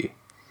most of the year?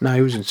 No,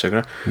 he was in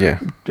second. Yeah,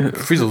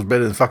 Frizzle's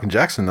better than fucking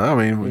Jackson though.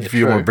 If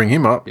you true. want to bring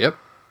him up, yep.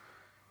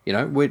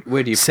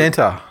 Where do you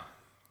centre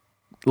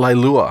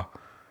Leilua?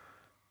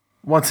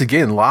 Once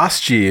again,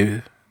 last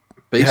year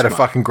he had a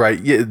fucking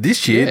great. Yeah,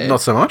 this year not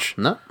so much.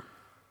 No.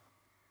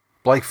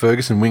 Blake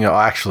Ferguson winger,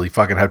 I actually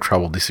fucking have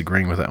trouble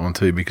disagreeing with that one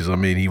too because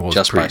he was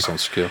just based on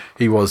skill.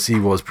 He was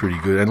pretty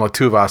good, and like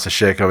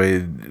Tuivasa-Sheck,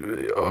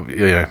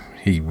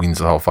 he wins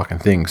the whole fucking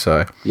thing.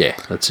 So yeah,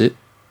 that's it.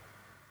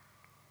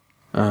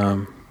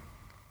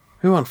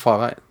 Who won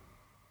 5'8"?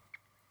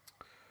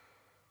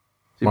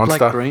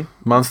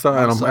 Munster,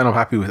 and I'm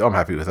happy with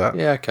that.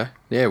 Yeah, okay.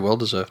 Yeah, well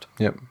deserved.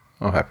 Yep,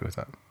 I'm happy with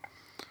that.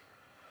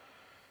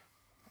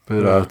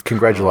 But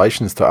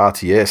congratulations to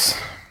RTS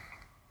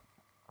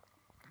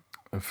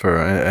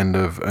and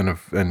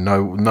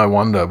no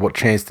wonder. What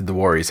chance did the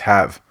Warriors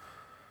have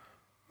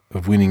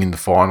of winning in the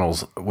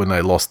finals when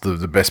they lost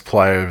the best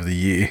player of the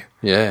year?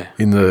 Yeah,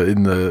 in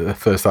the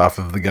first half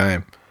of the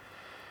game.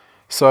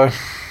 So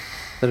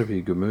that'd be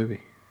a good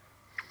movie.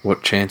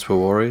 What chance were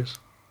Warriors?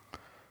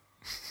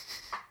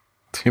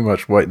 Too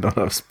much weight, not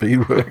enough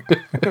speed work.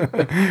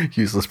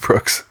 Useless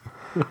Brooks.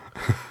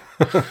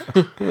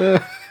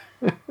 Yeah,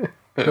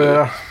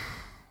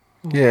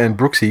 and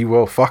Brooksy,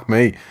 well, fuck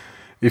me.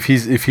 If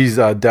his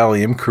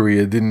Dally M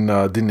career didn't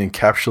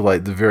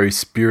encapsulate the very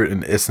spirit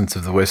and essence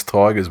of the West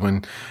Tigers when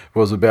it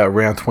was about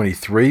round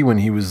 23 when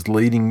he was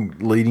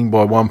leading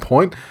by 1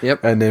 point.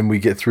 Yep. And then we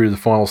get through the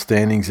final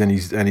standings and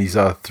he's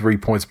 3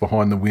 points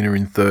behind the winner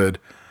in third.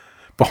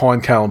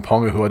 Behind Kalen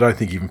Ponga, who I don't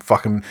think even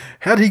fucking...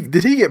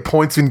 Did he get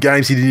points in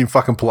games he didn't even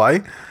fucking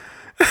play?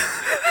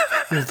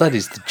 Well, that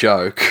is the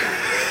joke.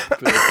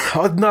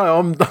 No,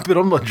 I'm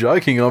not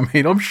joking.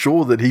 I'm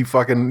sure that he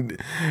fucking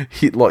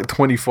hit like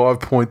 25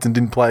 points and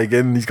didn't play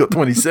again, and he's got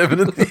 27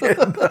 at the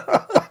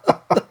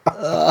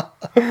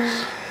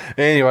end.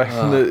 Anyway,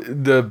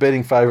 the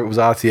betting favourite was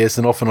RTS,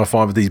 and often I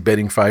find with these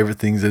betting favourite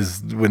things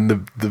is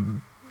when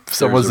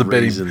someone's the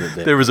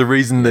betting. There is a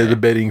reason they're the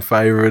betting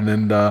favourite,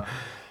 and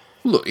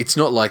look, it's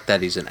not like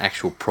that is an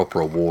actual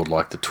proper award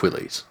like the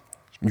TWiLs.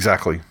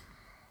 Exactly.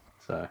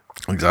 So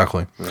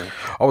exactly. Yeah.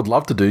 I would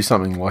love to do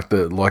something like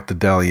the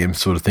Dally M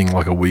sort of thing,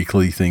 like a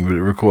weekly thing, but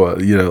it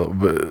requires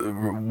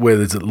where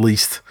there's at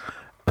least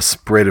a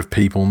spread of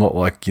people, not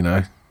like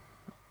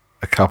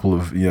a couple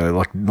of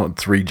like not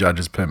 3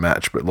 judges per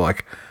match, but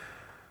like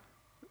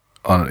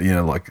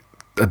like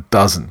a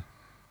dozen.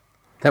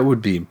 That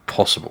would be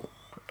impossible.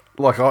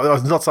 Like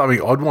it's not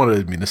something I'd want to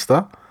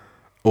administer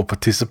or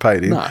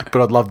participate in, but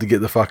I'd love to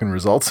get the fucking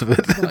results of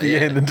it at the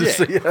end and just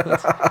see.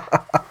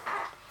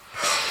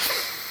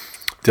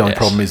 The only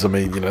problem is,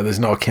 there's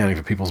no accounting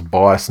for people's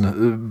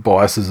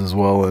biases as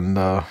well. And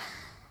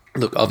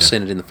look, I've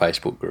seen it in the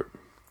Facebook group.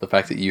 The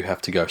fact that you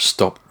have to go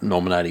stop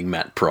nominating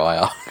Matt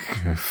Pryor.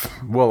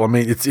 Well,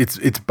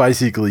 it's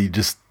basically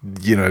just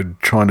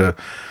trying to.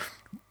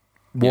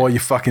 While you're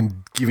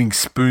fucking giving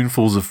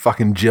spoonfuls of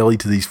fucking jelly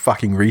to these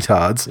fucking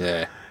retards,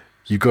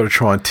 you've got to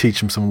try and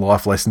teach them some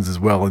life lessons as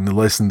well. And the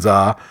lessons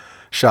are,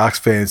 Sharks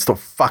fans, stop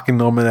fucking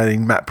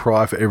nominating Matt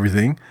Pryor for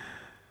everything.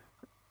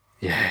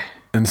 Yeah.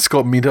 And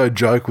Scott Minto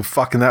joke,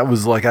 that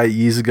was like 8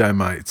 years ago,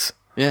 mates.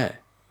 Yeah.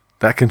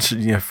 That can,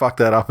 fuck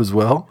that up as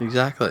well.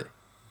 Exactly.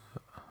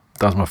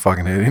 Does my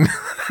fucking head in.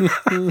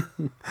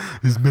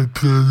 Is Matt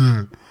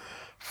Pryor.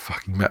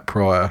 Fucking Matt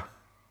Pryor.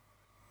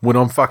 When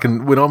I'm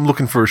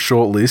looking for a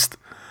short list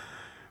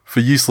for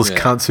useless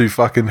cunts who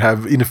fucking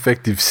have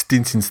ineffective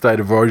stints in State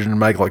of Origin and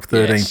make like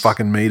 13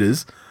 fucking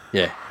meters.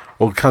 Yeah.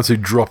 Or cunts who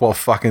drop off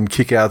fucking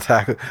kick out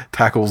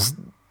tackles.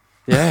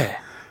 Yeah.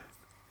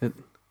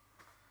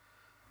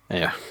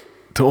 Yeah.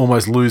 To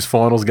almost lose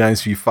finals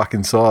games for your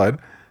fucking side,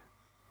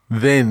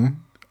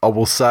 then I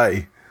will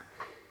say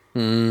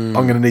I'm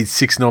going to need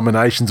 6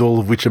 nominations, all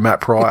of which are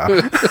Matt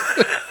Pryor.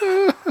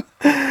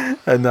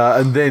 and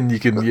then you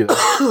can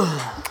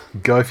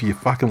go for your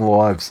fucking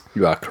lives.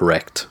 You are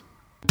correct.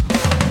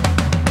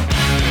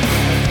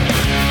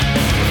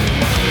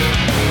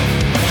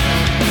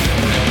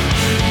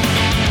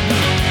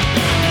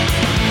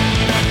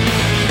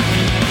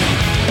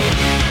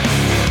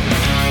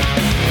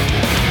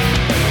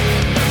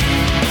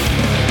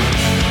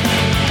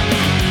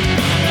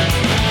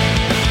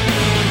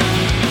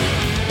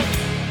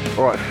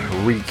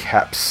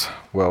 Recaps.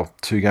 Well,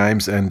 2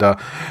 games, and can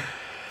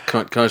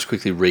I just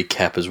quickly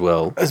recap as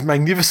well? As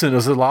magnificent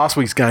as the last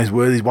week's games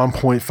were, these 1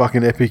 point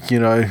fucking epic,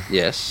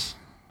 Yes.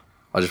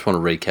 I just want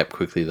to recap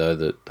quickly though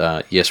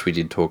that yes, we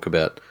did talk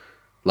about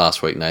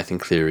last week. Nathan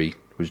Cleary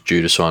was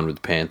due to sign with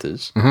the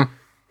Panthers. Mm-hmm.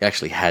 He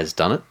actually has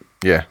done it.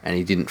 Yeah, and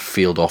he didn't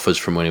field offers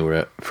from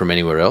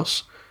anywhere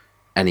else,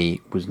 and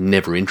he was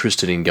never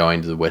interested in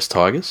going to the West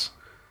Tigers.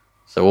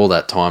 So all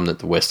that time that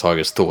the West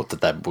Tigers thought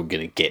that were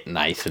going to get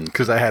Nathan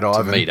because they had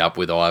Ivan to meet up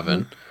with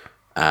Ivan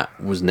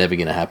was never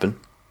going to happen.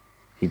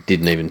 He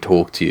didn't even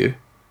talk to you.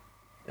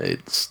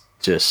 It's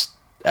just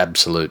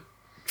absolute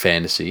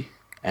fantasy,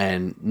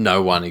 and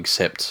no one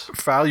except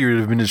failure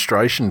of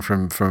administration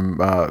from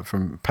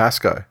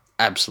Pascoe.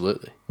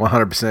 Absolutely,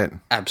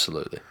 100%.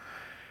 Absolutely.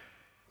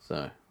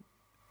 So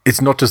it's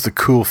not just a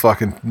cool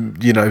fucking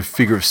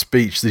figure of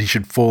speech that he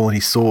should fall on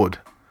his sword.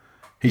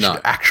 He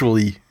should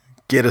actually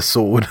get a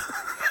sword.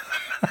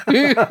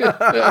 And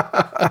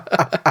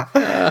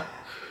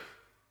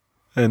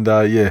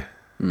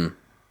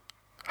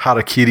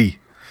Harakiri.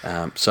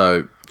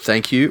 So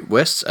thank you,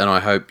 West, and I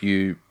hope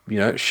you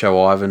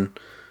show Ivan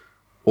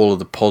all of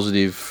the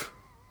positive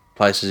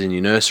places in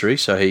your nursery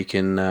so he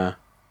can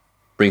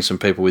bring some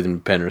people with him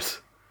to Penrith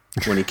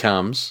when he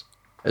comes,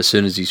 as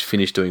soon as he's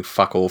finished doing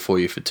fuck all for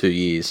you for 2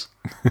 years.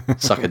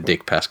 Suck a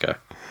dick, Pasco.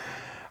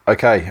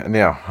 Okay,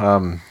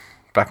 now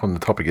back on the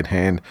topic at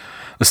hand.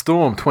 The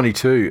Storm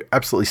 22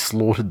 absolutely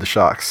slaughtered the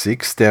Sharks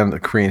 6 down at the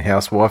Korean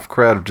Housewife.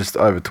 Crowd of just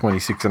over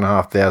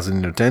 26,500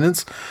 in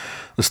attendance.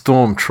 The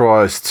Storm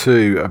tries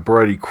 2, a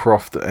Brodie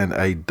Croft and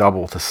a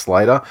double to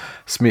Slater.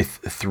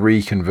 Smith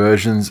 3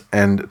 conversions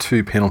and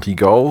 2 penalty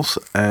goals.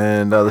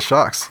 And the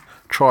Sharks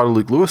try to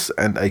Luke Lewis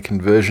and a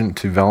conversion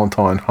to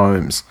Valentine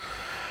Holmes.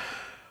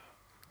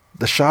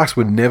 The Sharks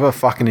were never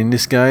fucking in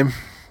this game.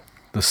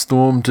 The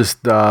Storm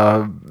just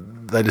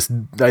they just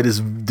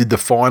did the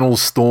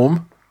finals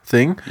Storm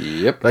thing.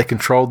 Yep. They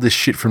controlled this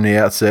shit from the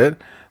outset.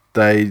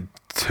 They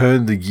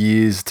turned the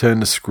gears,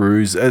 turned the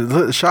screws.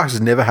 The Sharks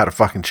has never had a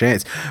fucking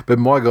chance. But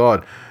my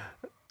God,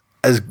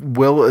 as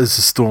well as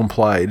the Storm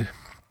played,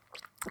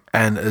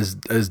 and as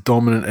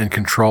dominant and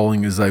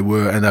controlling as they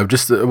were, and they were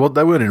just they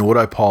weren't in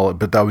autopilot,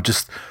 but they were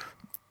just.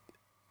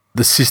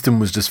 The system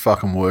was just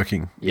fucking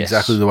working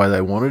exactly the way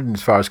they wanted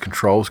as far as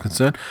control is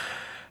concerned.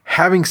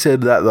 Having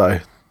said that, though,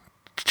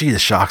 gee, the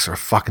Sharks are a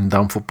fucking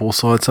dumb football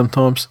side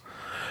sometimes.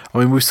 I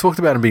mean, we've talked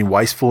about them being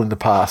wasteful in the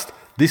past.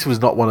 This was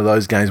not one of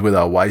those games where they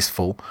were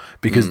wasteful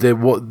because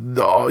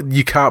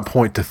you can't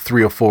point to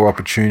 3 or 4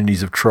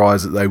 opportunities of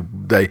tries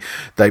that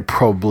they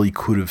probably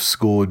could have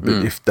scored,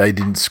 but if they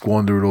didn't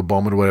squander it or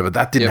bomb it or whatever,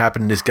 that didn't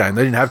happen in this game.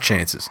 They didn't have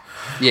chances.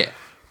 Yeah.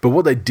 But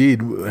what they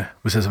did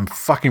was have some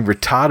fucking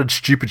retarded,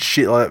 stupid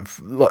shit like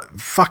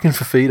fucking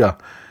Fafita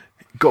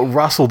got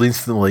rustled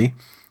instantly,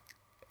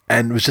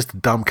 and was just a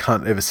dumb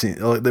cunt ever since.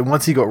 Like,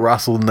 once he got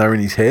rustled and they were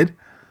in his head,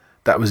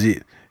 that was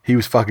it. He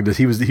was fucking just,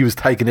 he was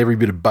taking every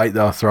bit of bait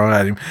they were throwing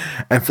at him,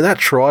 and for that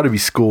try to be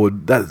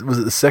scored, that was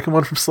it. The second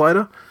one from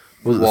Slater.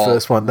 Was it the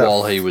first one?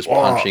 While he was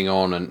punching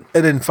on and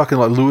then fucking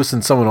like Lewis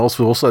and someone else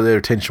was also, their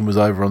attention was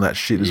over on that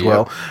shit as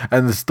well.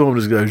 And the Storm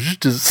just goes,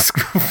 just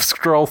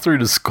scroll through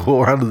to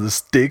score under the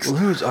sticks.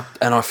 Well,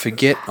 and I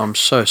forget, I'm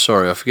so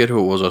sorry, I forget who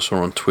it was I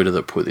saw on Twitter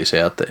that put this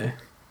out there.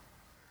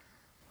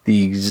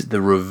 The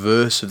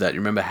reverse of that, you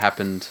remember,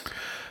 happened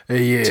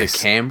to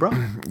Canberra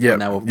when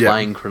they were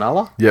playing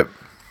Cronulla? Yep.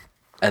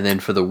 And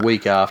then for the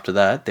week after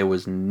that, there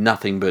was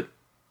nothing but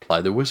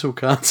play the whistle,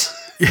 cunts.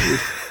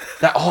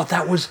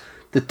 That was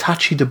the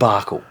Touchy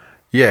debacle.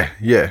 Yeah.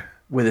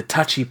 Where the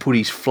Touchy put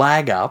his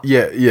flag up.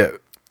 Yeah.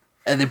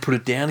 And then put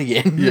it down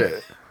again. Yeah.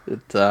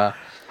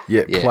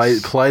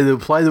 Yes. Play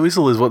the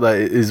whistle is what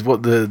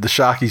the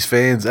Sharkies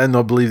fans and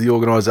I believe the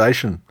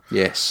organisation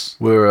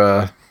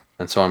were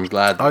and so I'm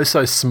glad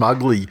so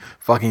smugly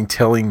fucking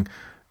telling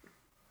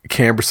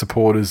Canberra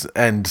supporters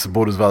and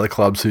supporters of other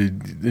clubs who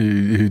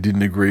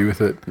didn't agree with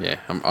it. Yeah,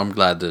 I'm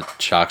glad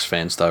that Sharks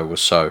fans though were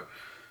so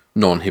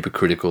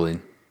non-hypocritical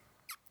in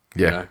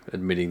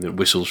admitting that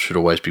whistles should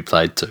always be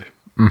played too.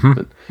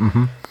 No.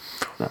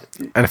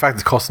 And in fact,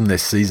 it's cost them their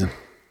season.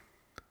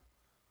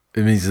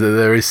 It means that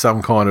there is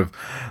some kind of,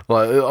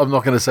 like, I'm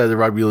not going to say the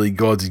rugby league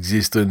gods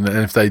exist, and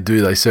if they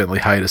do, they certainly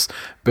hate us.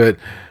 But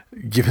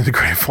given the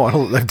grand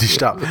final that they've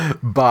dished up,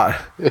 but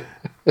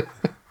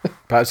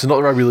perhaps it's not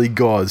the rugby league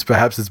gods.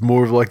 Perhaps it's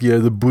more of like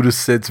the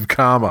Buddhist sense of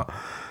karma,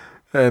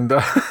 and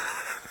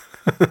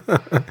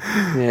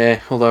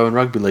Although in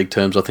rugby league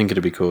terms, I think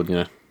it'd be called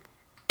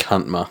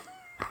cuntma.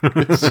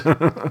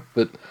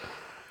 But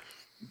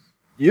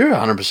you're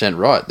 100%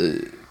 right.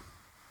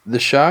 The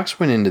Sharks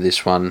went into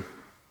this one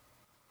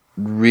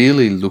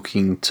really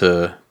looking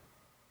to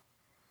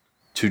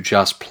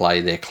just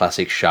play their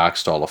classic Shark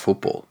style of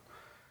football,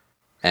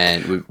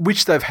 and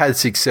which they've had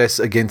success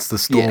against the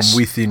Storm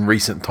with in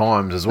recent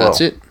times as well.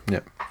 That's it.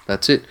 Yep.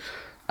 That's it.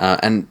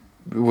 And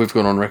we've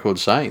gone on record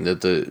saying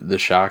that the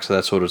Sharks are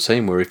that sort of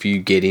team where if you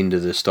get into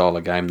the style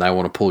of game they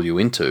want to pull you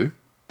into,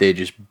 they're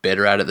just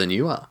better at it than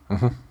you are.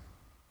 Mm-hmm.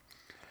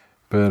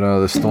 But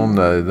the Storm,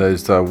 though,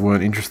 those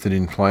weren't interested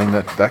in playing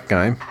that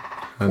game.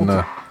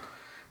 And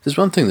there's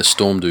one thing the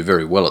Storm do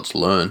very well, it's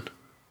learn.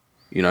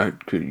 You're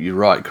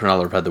right,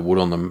 Cronulla have had the wood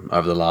on them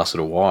over the last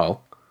little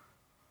while,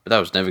 but that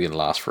was never going to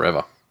last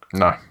forever.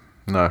 No.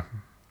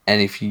 And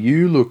if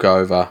you look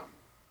over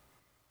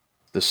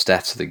the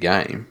stats of the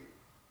game,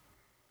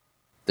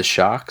 the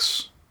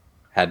Sharks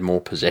had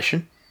more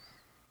possession.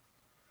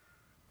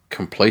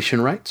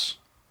 Completion rates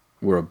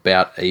were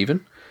about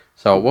even.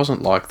 So it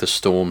wasn't like the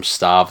Storm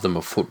starved them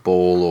of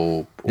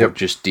football or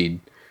just did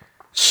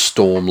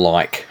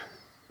Storm-like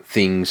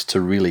things to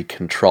really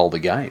control the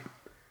game.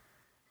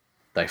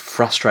 They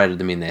frustrated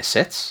them in their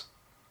sets.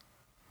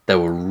 They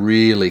were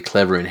really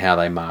clever in how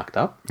they marked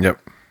up. Yep.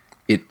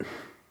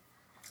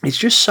 It's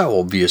just so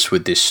obvious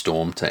with this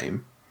Storm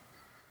team,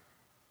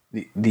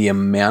 the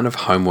amount of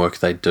homework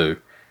they do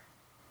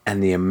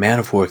and the amount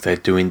of work they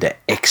do into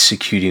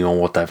executing on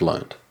what they've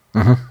learned.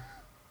 Mm-hmm.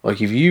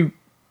 Like if you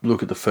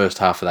look at the first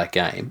half of that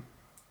game,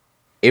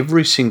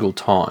 every single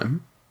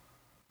time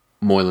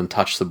Moylan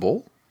touched the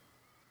ball,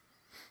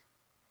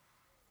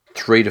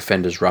 3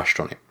 defenders rushed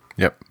on him.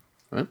 Yep.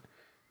 Right?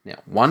 Now,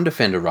 1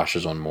 defender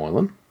rushes on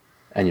Moylan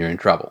and you're in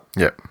trouble.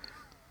 Yep.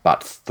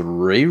 But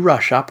 3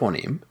 rush up on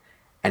him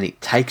and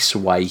it takes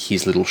away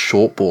his little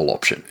short ball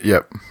option.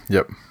 Yep.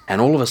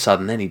 And all of a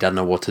sudden then he doesn't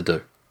know what to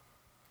do.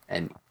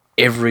 And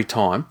every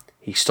time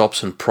he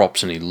stops and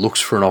props and he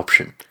looks for an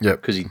option.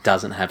 Yep. Because he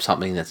doesn't have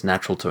something that's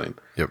natural to him.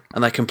 Yep.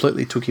 And they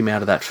completely took him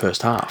out of that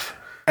first half.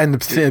 And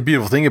the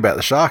beautiful thing about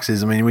the Sharks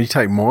is, I mean, when you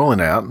take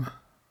Moylan out,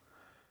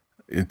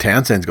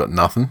 Townsend's got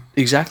nothing.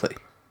 Exactly.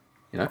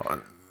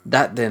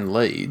 That then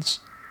leads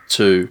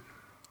to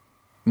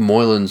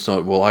Moylan's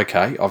not, well,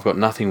 okay, I've got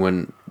nothing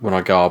when I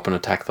go up and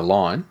attack the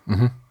line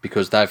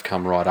because they've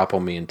come right up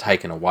on me and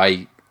taken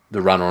away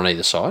the runner on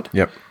either side.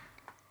 Yep.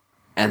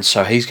 And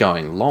so he's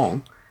going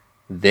long.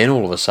 Then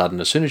all of a sudden,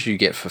 as soon as you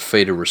get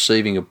Fafita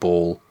receiving a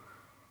ball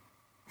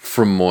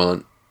from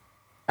Moylan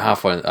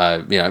halfway,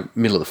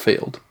 middle of the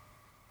field,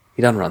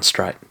 he doesn't run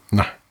straight.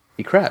 No.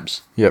 He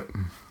crabs. Yep.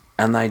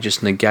 And they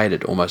just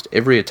negated almost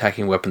every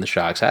attacking weapon the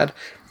Sharks had.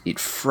 It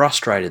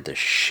frustrated the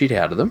shit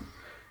out of them.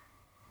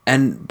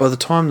 And by the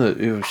time that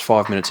it was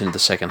 5 minutes into the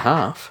second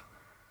half,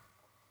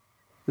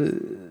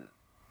 the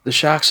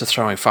Sharks are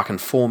throwing fucking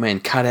 4-man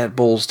cutout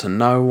balls to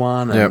no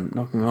one and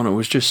knocking on. It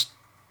was just...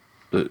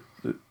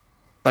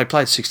 They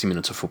played 60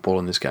 minutes of football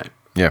in this game.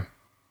 Yeah.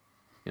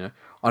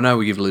 I know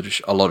we give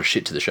a lot of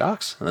shit to the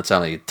Sharks, and that's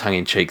only a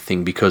tongue-in-cheek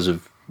thing because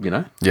of,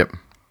 Yep.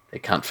 they're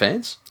cunt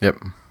fans. Yep.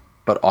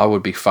 But I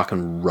would be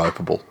fucking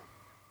ropeable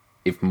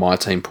if my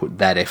team put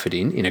that effort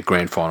in a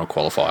grand final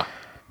qualifier.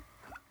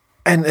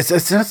 And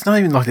it's not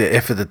even like the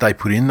effort that they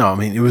put in, though. I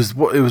mean, it was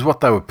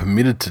what they were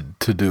permitted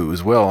to do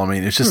as well. I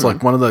mean, it's just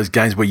like one of those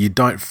games where you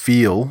don't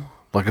feel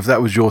like if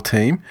that was your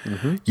team,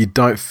 you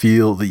don't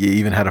feel that you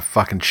even had a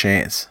fucking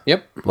chance.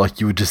 Yep. Like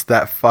you were just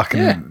that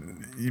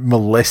fucking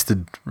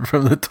molested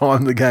from the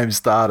time the game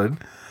started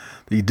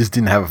that you just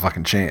didn't have a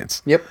fucking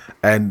chance. Yep.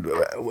 And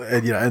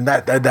you know, and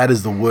that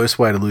is the worst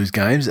way to lose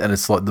games. And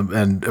it's like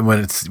and when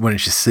it's your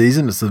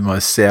season, it's the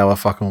most sour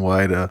fucking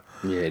way to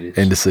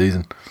end a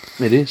season.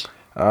 It is.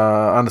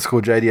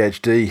 Underscore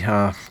JDHD.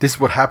 This is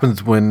what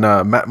happens when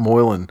Matt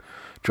Moylan,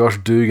 Josh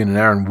Dugan, and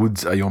Aaron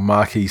Woods are your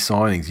marquee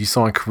signings. You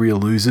sign career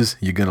losers,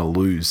 you're going to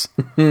lose.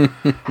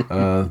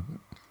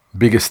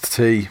 Biggest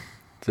T.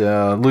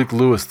 Luke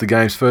Lewis, the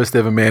game's first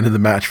ever man of the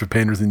match for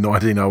Penrith in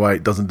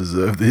 1908, doesn't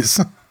deserve this.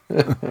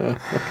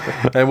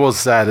 It was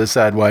sad, a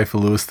sad way for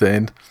Lewis to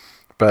end.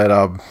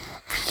 But,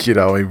 you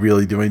know, he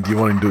really do you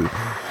want him to...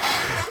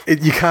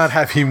 you can't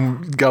have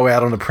him go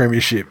out on a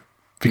premiership.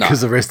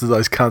 Because the rest of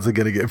those cunts are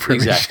going to get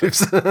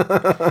premierships.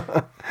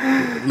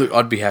 Exactly. Look,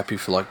 I'd be happy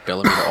for like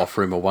Bellamy to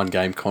offer him a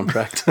 1-game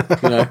contract.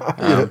 You know,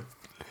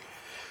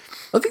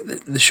 I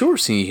think the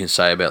shortest thing you can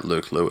say about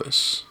Luke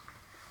Lewis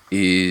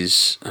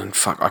is, and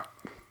fuck,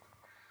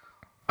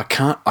 I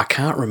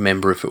can't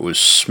remember if it was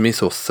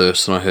Smith or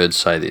Thurston I heard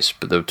say this,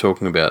 but they were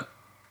talking about.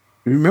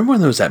 Remember when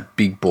there was that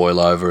big boil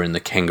over in the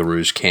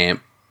Kangaroos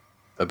camp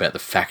about the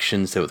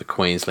factions? There were the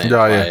Queensland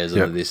players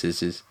and this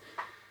is.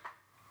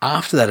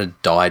 After that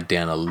had died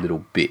down a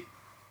little bit,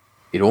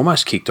 it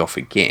almost kicked off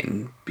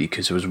again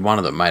because there was one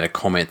of them made a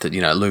comment that,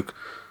 you know, Luke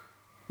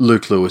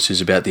Lewis is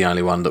about the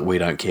only one that we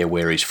don't care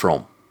where he's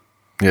from.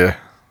 Yeah.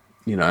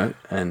 You know,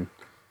 and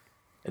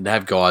to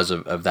have guys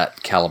of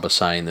that calibre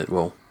saying that,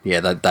 well, yeah,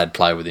 they'd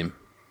play with him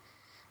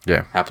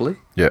happily.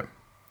 Yeah.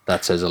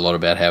 That says a lot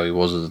about how he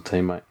was as a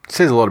teammate. It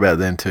says a lot about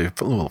them too.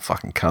 Little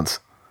fucking cunts.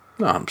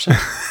 No, I'm saying.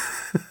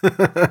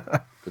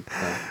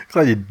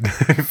 Glad you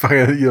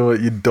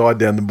died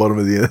down the bottom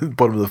of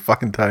the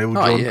fucking table,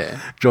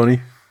 Johnny.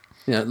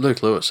 Yeah,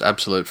 Luke Lewis,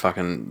 absolute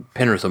fucking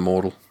Penrith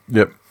immortal.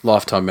 Yep,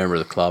 lifetime member of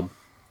the club.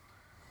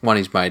 Won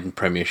his maiden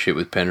premiership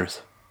with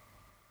Penrith.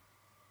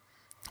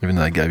 Even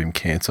though they gave him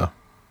cancer.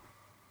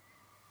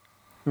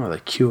 Oh, they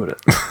cured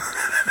it.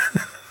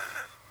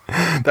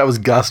 That was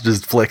Gus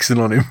just flexing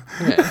on him.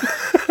 Yeah.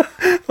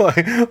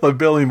 like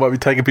Bellamy might be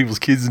taking people's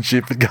kids and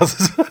shit, but Gus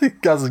is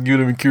giving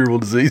them incurable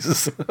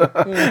diseases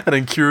and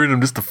then curing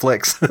them just to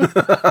flex.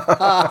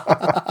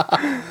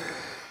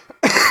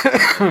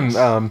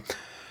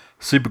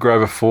 Super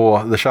Grover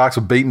 4. The Sharks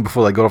were beaten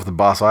before they got off the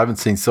bus. I haven't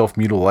seen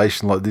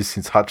self-mutilation like this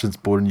since Hutchins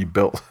bought a new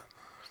belt.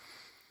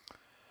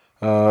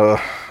 And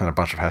a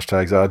bunch of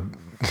hashtags.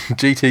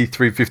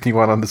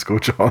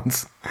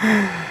 GT351_Johns.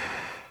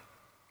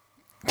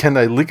 Can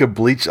they lick a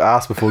bleached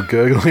ass before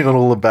gurgling on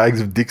all the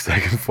bags of dicks they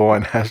can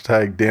find?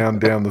 Hashtag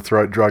down the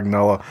throat drug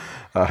nuller.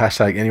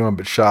 Hashtag anyone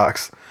but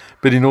sharks.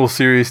 But in all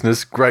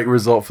seriousness, great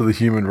result for the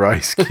human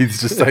race. Kids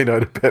just say no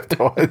to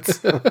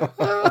peptides.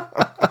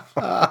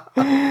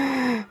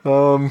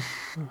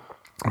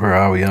 Where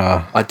are we?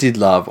 I did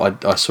love.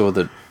 I saw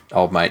that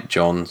old mate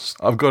John's.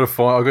 I've got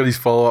his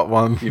follow-up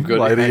one. You've got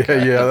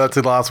later. Yeah, that's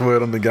the last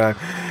word on the game.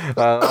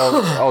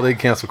 Old Egg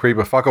Council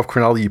Creeper. Fuck off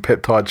Cronulla, you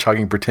peptide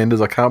chugging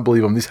pretenders. I can't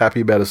believe I'm this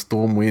happy about a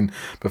Storm win,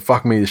 but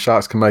fuck me, the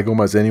Sharks can make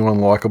almost anyone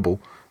likeable.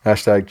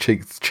 Hashtag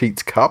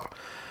cheats cup.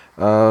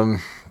 Mario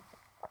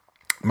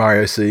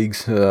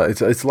Siegs.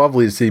 It's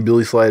lovely to see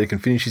Billy Slater can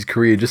finish his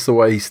career just the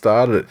way he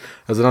started it,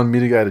 as an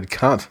unmitigated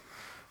cunt.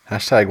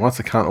 Hashtag once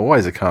a cunt,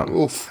 always a cunt.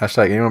 Oof.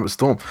 Hashtag anyone but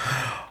Storm.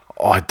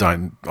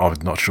 I'm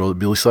not sure that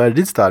Billy Slater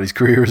did start his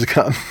career as a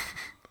cunt.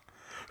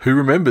 Who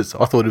remembers?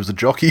 I thought he was a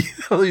jockey.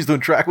 I thought he was doing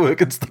track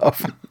work and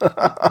stuff.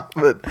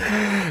 But,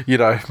 you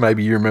know,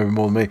 maybe you remember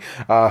more than me.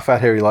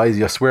 Fat Harry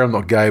Lazy. I swear I'm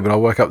not gay, but I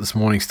woke up this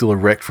morning still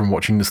erect from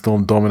watching the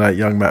Storm dominate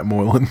young Matt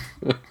Moylan.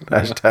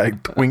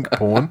 Hashtag twink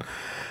porn.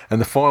 And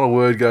the final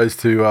word goes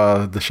to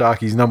the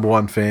Sharkies' number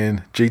one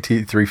fan,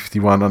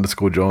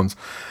 GT351_Johns.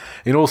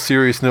 In all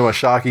seriousness, my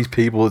Sharkies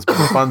people, it's been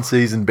a fun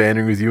season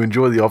bantering with you.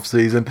 Enjoy the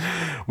off-season.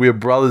 We are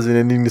brothers in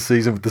ending the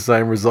season with the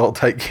same result.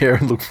 Take care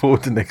and look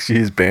forward to next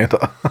year's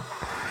banter.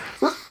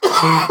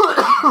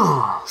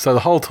 So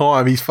the whole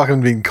time, he's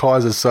fucking been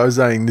Kaiser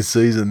Sozeing this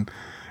season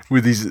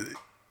with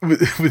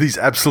his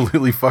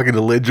absolutely fucking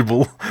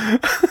illegible,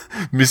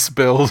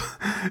 misspelled,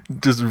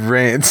 just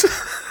rants.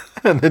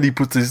 And then he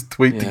puts his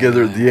tweet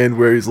together at the end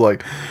where he's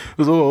like,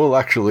 "Oh,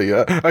 actually,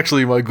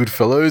 my good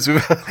fellows,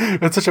 we've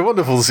had such a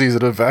wonderful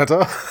season of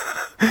banter.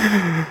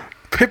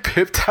 Pip,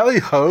 pip, tally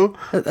ho."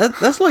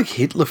 That's like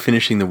Hitler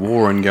finishing the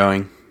war and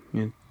going,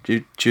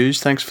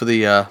 Jews, thanks for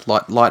the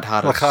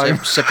light-hearted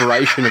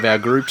separation of our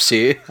groups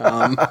here.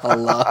 Mazel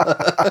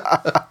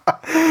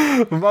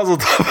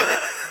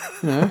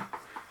tov. Yeah.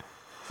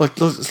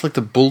 It's like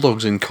the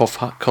Bulldogs in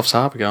Coffs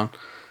Harbour going,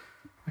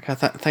 okay,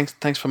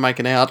 thanks for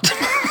making out.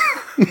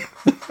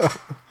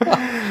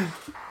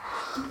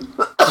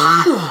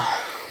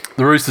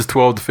 The Roosters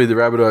 12 defeat the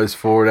Rabbitohs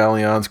 4 at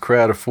Allianz.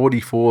 Crowd of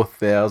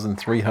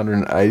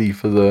 44,380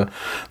 for the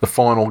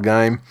final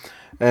game.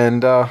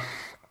 And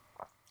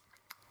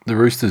The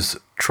Roosters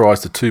tries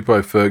to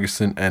Tupou,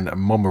 Ferguson and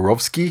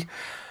Momirovski.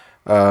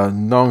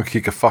 No one could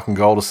kick a fucking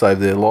goal to save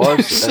their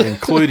lives,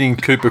 including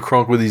Cooper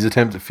Cronk with his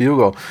attempt at field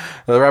goal.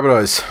 The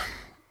Rabbitohs,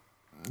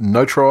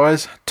 no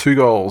tries, 2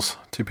 goals,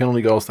 2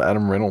 penalty goals to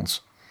Adam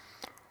Reynolds.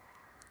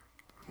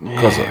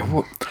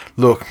 Yeah,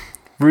 Look,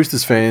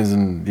 Roosters fans,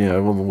 and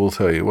we'll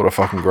tell you what a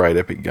fucking great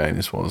epic game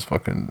this was.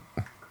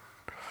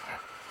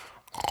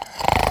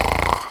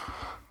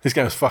 This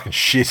game was fucking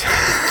shit.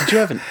 Did you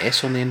have an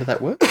S on the end of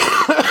that word?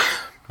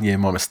 Yeah,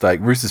 my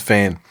mistake. Roosters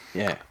fan.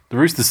 Yeah. The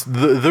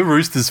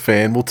Roosters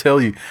fan will tell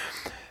you.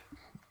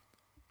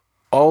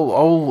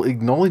 I'll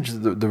acknowledge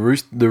that the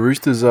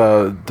Roosters'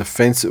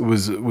 defense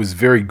was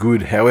very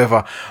good.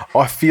 However,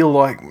 I feel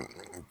like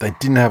they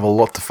didn't have a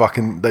lot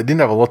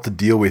to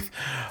deal with.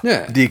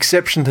 Yeah. The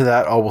exception to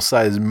that, I will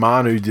say, is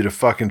Manu did a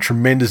fucking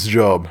tremendous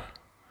job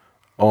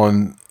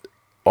on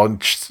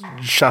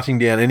shutting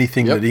down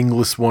anything that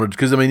Inglis wanted,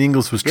 because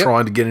Inglis was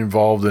trying to get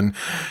involved and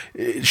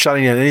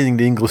shutting down anything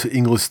that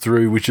Inglis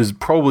threw, which is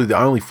probably the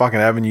only fucking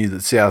avenue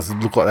that South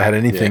looked like they had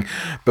anything.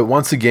 Yeah. But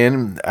once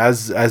again,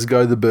 as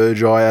go the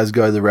Burgeye, as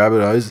go the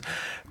Rabbitohs,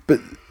 but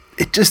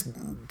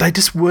they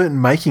just weren't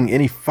making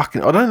any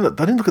fucking. I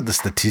didn't look at the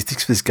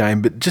statistics for this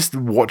game, but just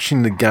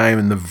watching the game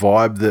and the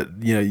vibe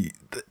that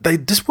they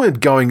just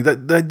weren't going. They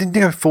didn't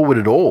go forward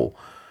at all.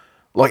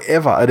 Like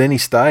ever at any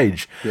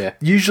stage. Yeah.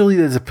 Usually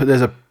there's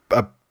a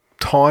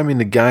time in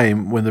the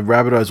game when the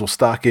Rabbitohs will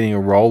start getting a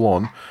roll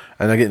on,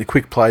 and they get to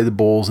quick play the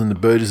balls, and the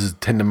Burgesses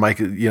tend to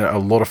make it a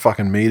lot of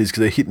fucking meters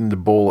because they're hitting the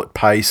ball at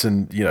pace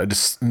and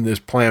just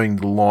ploughing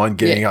the line,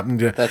 getting up. And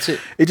that's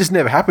it. It just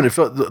never happened. It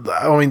felt.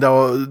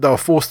 They were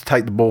forced to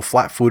take the ball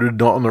flat footed,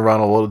 not on the run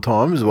a lot of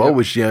time as well,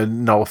 which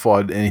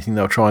nullified anything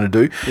they were trying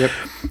to do. Yep.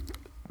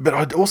 But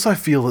I also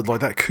feel that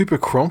that Cooper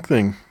Cronk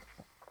thing,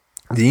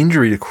 the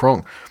injury to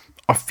Cronk,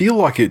 I feel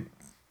like it.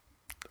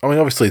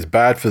 Obviously it's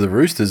bad for the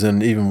Roosters,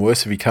 and even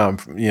worse if he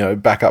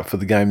can't, back up for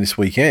the game this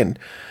weekend.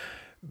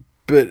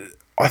 But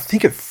I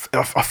think I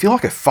feel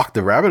like it fucked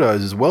the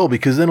Rabbitohs as well,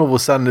 because then all of a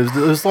sudden it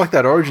was like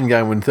that Origin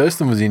game when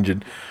Thurston was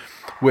injured,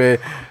 where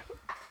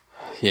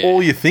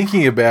all you're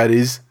thinking about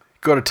is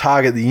got to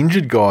target the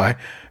injured guy,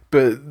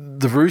 but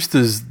the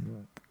Roosters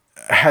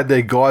had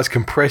their guys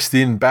compressed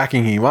in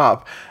backing him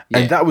up,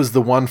 and that was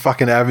the one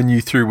fucking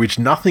avenue through which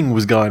nothing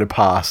was going to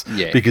pass,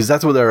 because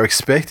that's what they were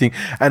expecting,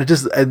 and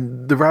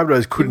the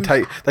Rabbitohs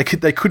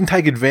couldn't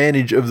take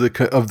advantage of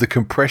the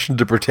compression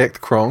to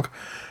protect Cronk.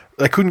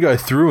 They couldn't go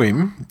through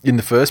him in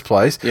the first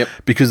place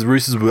because the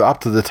Roosters were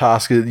up to the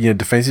task of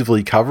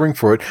defensively covering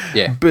for it.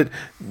 Yeah. But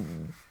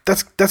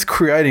that's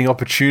creating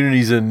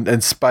opportunities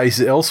and space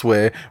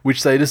elsewhere,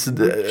 which they just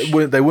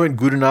weren't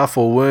good enough,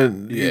 or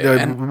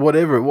weren't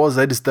whatever it was.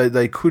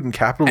 They couldn't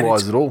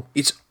capitalize at all.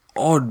 It's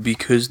odd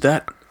because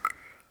that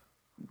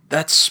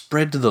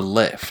spread to the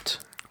left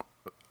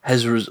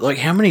has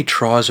how many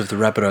tries have the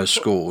Rabbitohs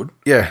scored?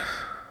 Yeah,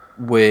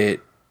 where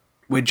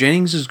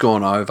Jennings has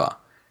gone over,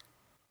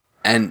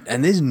 and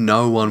there's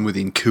no one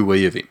within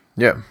QE of him.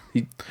 Yeah,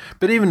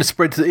 but even the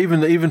spread to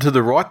even to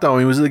the right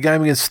though. Was it the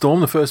game against Storm,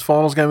 the first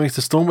finals game against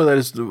the Storm,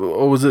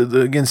 or was it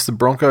against the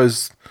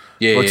Broncos?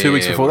 Yeah, 2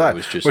 weeks before that,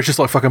 where it's just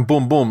like fucking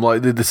boom, boom,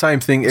 like the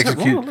same thing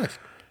executed. Right or left?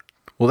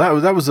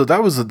 Well, that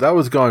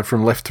was going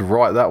from left to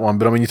right, that one.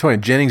 But you're talking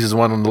Jennings is the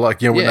one on the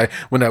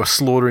when they were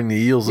slaughtering the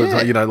Eels,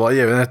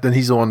 then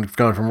he's the one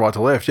going from right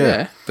to left.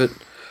 Yeah, but.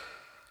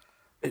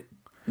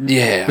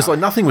 It's like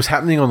nothing was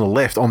happening on the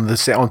left, on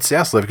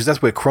South's left, because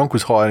that's where Cronk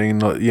was hiding,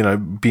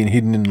 being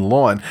hidden in the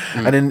line.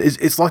 And then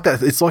it's like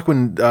that. It's like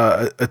when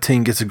a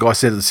team gets a guy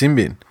set at the sin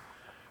bin.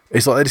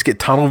 It's like they just get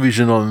tunnel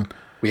vision on.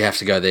 We have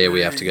to go there. We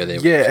have to go there.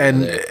 Yeah,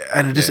 and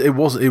it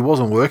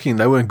wasn't working.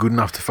 They weren't good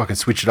enough to fucking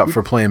switch it up for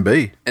a plan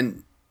B.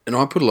 And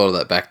I put a lot of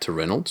that back to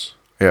Reynolds.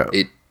 Yeah,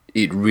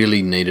 it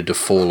really needed to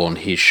fall on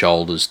his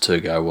shoulders to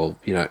go. Well,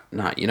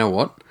 you know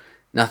what?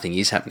 Nothing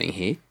is happening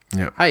here.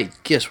 Yeah. Hey,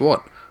 guess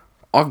what?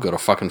 I've got a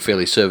fucking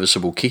fairly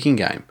serviceable kicking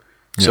game.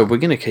 So we're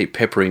going to keep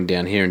peppering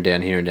down here and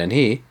down here and down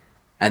here.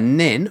 And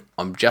then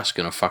I'm just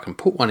going to fucking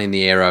put one in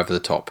the air over the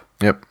top.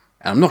 Yep.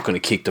 And I'm not going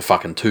to kick the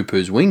fucking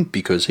Tupu's wing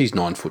because he's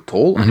 9 foot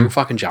tall and he'll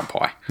fucking jump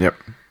high. Yep.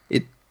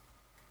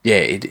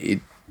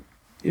 It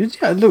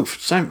look,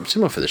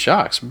 similar for the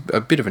Sharks. A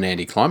bit of an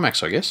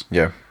anticlimax, I guess.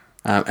 Yeah.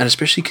 And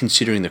especially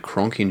considering the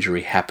Cronk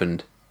injury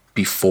happened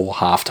before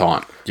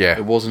halftime. Yeah.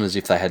 It wasn't as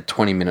if they had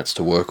 20 minutes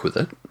to work with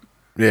it.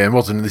 Yeah, it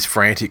wasn't this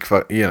frantic.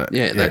 They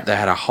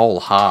had a whole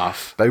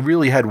half. They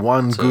really had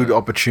one good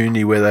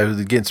opportunity where they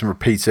were getting some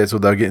repeat sets, or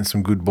they were getting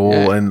some good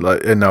ball, and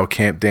they were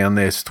camped down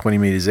there 20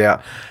 metres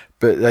out.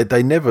 But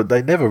they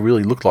never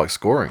really looked like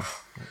scoring.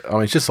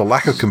 It's just a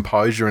lack of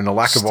composure and a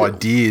lack of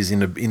ideas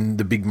in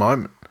the big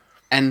moment.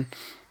 And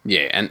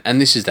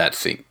this is that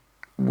thing.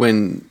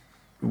 When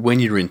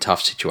you're in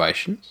tough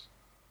situations,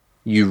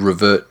 you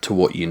revert to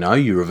what you know.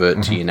 You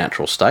revert to your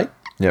natural state.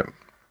 Yep.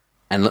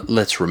 And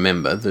let's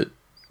remember that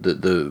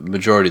the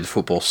majority of the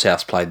football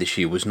Souths played this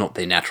year was not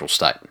their natural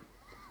state.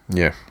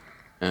 Yeah.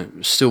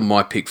 Still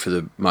my pick for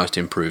the most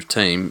improved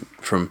team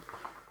from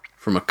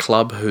a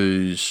club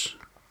whose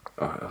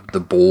the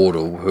board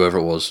or whoever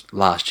it was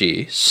last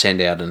year send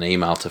out an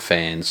email to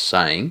fans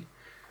saying,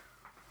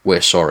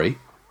 we're sorry,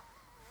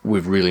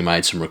 we've really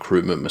made some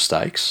recruitment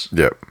mistakes.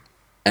 Yep.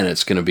 And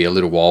it's going to be a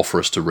little while for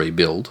us to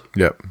rebuild.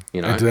 Yep.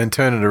 You know, and to then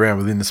turn it around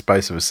within the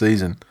space of a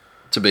season.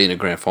 To be in a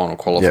grand final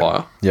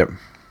qualifier. Yep.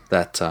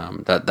 That's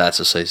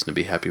a season to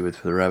be happy with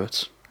for the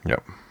Rabbits.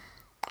 Yep.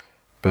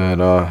 But,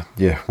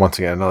 once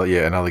again,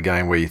 another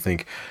game where you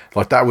think,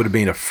 like, that would have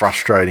been a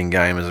frustrating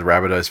game as a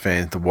Rabbitohs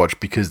fan to watch,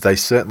 because they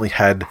certainly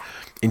had,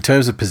 in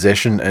terms of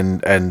possession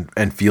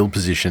and field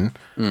position,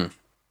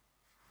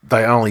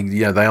 they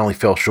only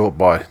fell short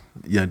by,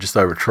 just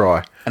over a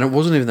try. And it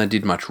wasn't even they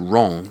did much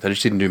wrong, they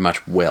just didn't do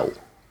much well.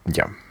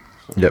 Yeah.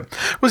 Yep.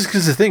 Well,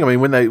 because the thing, I mean,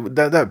 when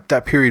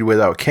that period where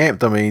they were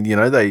camped, I mean,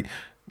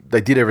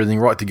 they did everything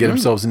right to get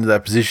themselves into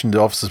that position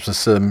to offer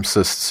some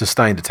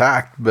sustained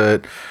attack,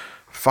 but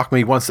fuck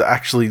me, once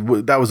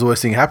that was the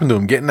worst thing that happened to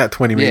them, getting that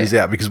 20 metres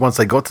out, because once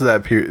they got to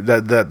that period,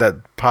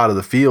 that part of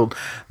the field,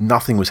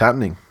 nothing was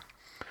happening.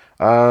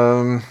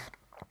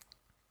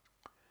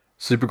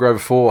 Super Grover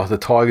 4, the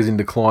Tigers in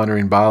decline are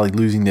in Bali,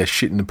 losing their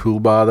shit in the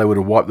pool bar. They would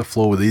have wiped the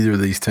floor with either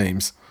of these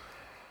teams.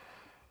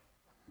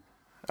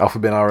 Alpha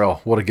Ben RL,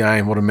 what a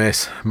game, what a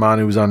mess.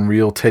 Manu was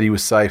unreal, Teddy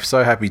was safe.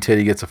 So happy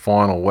Teddy gets a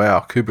final.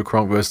 Wow, Cooper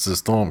Cronk versus the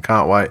Storm,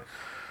 can't wait.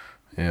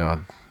 Yeah.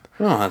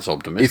 Oh, that's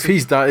optimistic.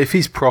 If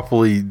he's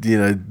properly,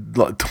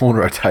 like torn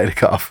rotator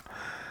cuff,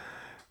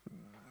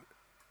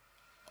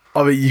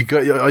 I mean, you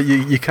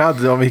can't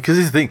do. I mean, because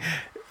this is the thing.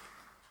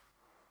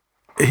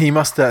 He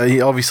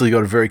obviously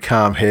got a very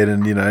calm head,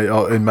 and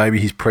and maybe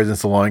his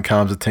presence alone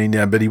calms the team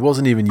down. But he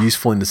wasn't even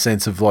useful in the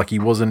sense of, like, he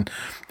wasn't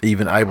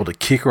even able to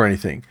kick or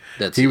anything.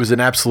 He was an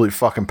absolute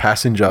fucking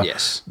passenger.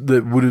 Yes,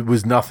 that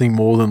was nothing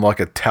more than like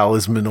a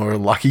talisman or a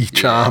lucky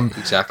charm. Yeah,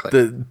 exactly.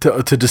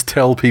 To just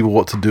tell people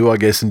what to do, I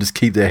guess, and just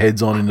keep their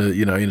heads on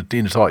in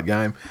a tight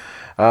game.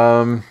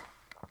 Alex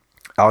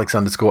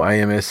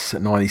 _AMS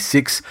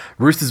 96.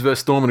 Roosters versus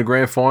Storm in a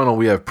grand final.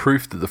 We have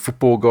proof that the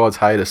football gods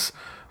hate us.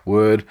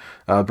 Word.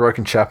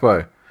 Broken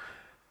Chapo.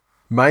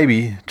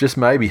 Maybe, just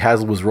maybe,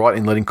 Hazel was right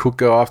in letting Cook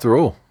go after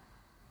all.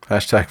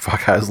 Hashtag fuck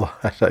Hasler.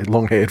 Hashtag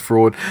long-haired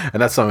fraud.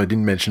 And that's something I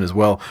didn't mention as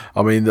well.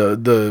 I mean,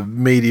 the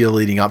media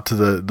leading up to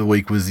the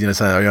week was,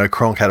 saying,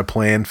 Cronk had a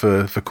plan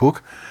for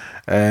Cook.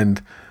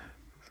 And,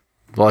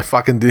 like,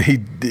 fucking,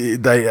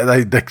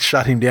 they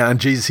shut him down. And,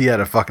 Jesus, he had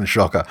a fucking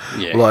shocker.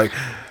 Yeah. Like,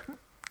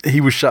 he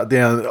was shut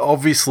down.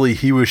 Obviously,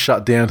 he was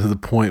shut down to the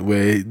point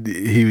where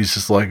he was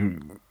just like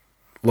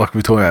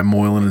we're talking about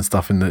Moylan and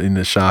stuff in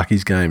the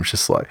Sharkies game. It's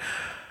just like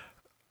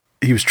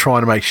he was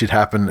trying to make shit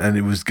happen, and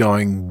it was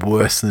going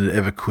worse than it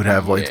ever could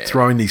have. Like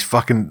throwing these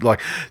fucking, like,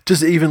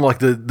 just even like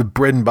the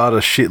bread and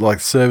butter shit, like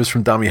service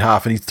from dummy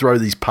half, and he'd throw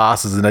these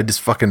passes and they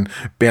just fucking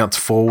bounce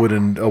forward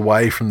and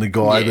away from the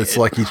guy that's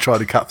like he's tried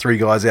to cut three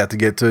guys out to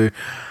get to.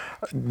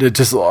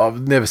 Just,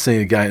 I've never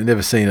seen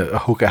a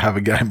hooker have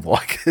a game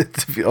like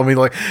it. I mean,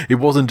 like, it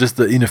wasn't just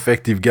an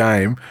ineffective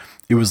game.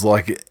 It was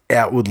like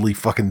outwardly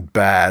fucking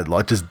bad,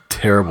 like just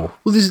terrible.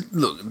 Well,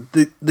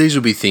 these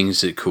will be things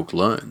that Cook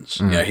learns.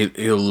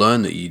 He'll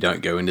learn that you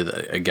don't go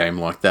into a game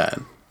like that.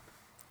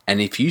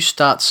 And if you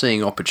start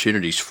seeing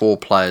opportunities 4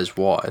 players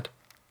wide,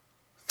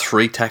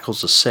 3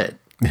 tackles a set,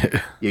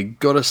 you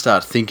got to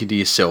start thinking to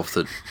yourself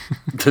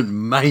that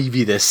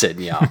maybe they're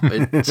setting you up.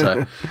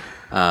 So,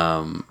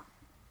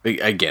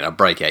 again, a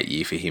breakout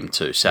year for him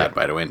too. Sad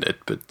way to end it,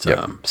 but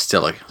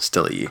still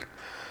a year.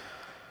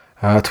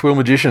 TWiL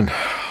Magician.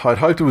 I'd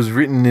hoped it was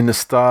written in the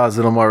stars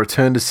that on my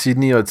return to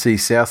Sydney, I'd see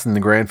South in the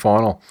grand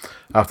final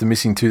after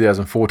missing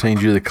 2014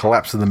 due to the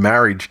collapse of the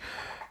marriage.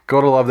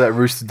 Gotta love that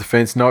Roosters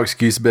defence. No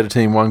excuse. Better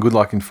team won. Good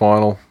luck in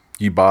final.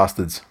 You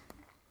bastards.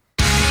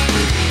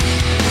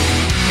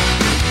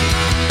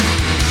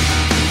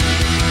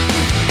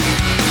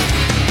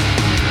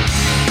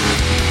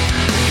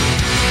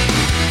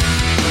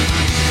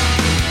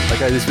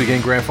 Okay, this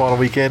weekend, grand final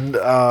weekend.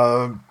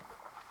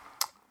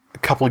 A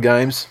couple of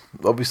games,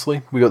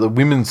 obviously. We got the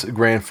women's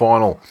grand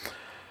final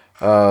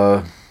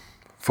for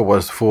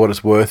what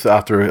it's worth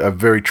after a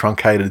very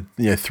truncated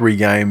 3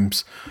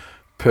 games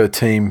per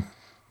team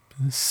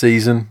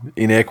season,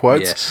 in air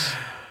quotes. Yes.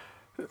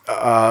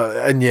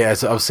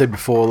 As I've said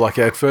before, like,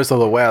 at first I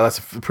thought, wow, that's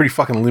a pretty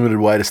fucking limited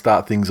way to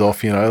start things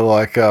off,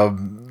 like,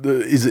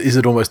 is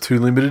it almost too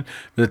limited?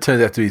 But it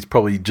turns out to be, it's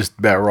probably just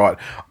about right.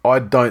 I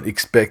don't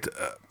expect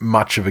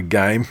much of a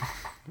game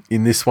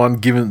in this one,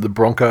 given that the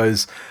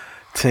Broncos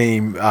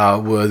team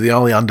were the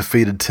only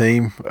undefeated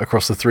team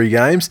across the 3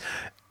 games.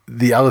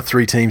 The other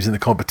 3 teams in the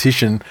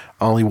competition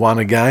only won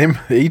a game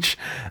each.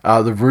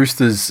 The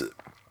Roosters,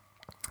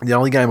 the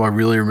only game I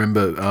really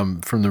remember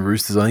from the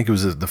Roosters, I think it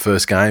was the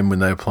first game when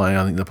they were playing.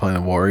 I think they're playing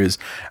the Warriors,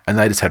 and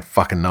they just had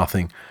fucking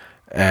nothing.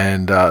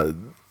 And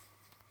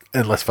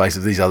let's face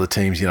it, these other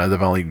teams,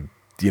 they've only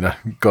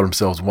got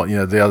themselves one.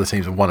 The other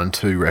teams are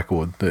 1-2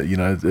 record.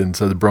 And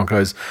so the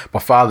Broncos by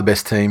far the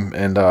best team,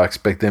 and I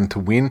expect them to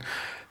win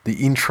the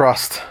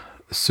Intrust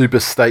Super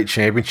State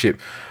Championship.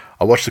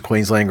 I watched the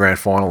Queensland Grand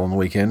Final on the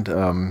weekend.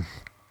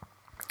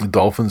 The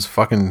Dolphins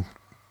fucking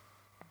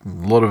A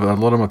lot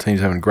of my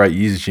teams having great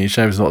years this year.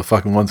 Shame it's not the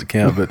fucking ones that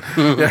count, but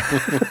yeah.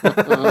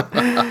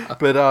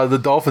 But the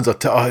Dolphins, I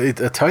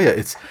tell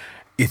you,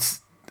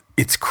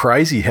 it's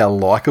crazy how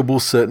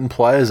likable certain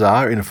players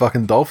are in a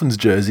fucking Dolphins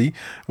jersey.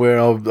 Where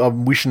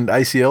I'm wishing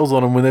ACLs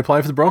on them when they're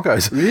playing for the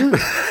Broncos. Really?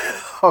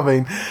 I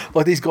mean,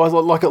 like these guys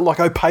like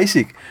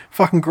Opasic,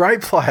 fucking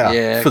great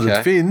player for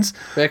the Finns.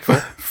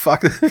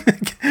 Fuck,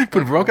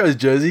 put a Broncos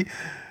jersey.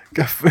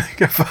 Go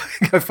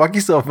fuck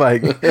yourself,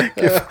 mate.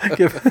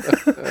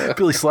 Get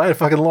Billy Slater,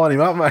 fucking line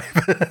him up, mate.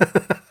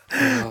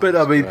 But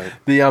I mean,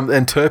 great.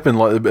 And Turpin,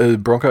 like the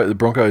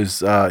Broncos,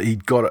 he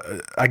got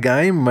a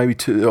game, maybe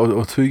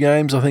two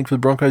games, I think, for the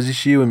Broncos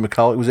this year when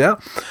McCulloch was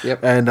out.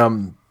 Yep.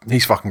 And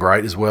he's fucking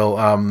great as well.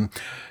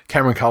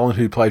 Cameron Cullen,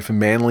 who played for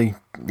Manly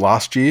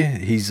last year,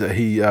 he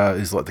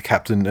is like the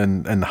captain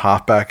and the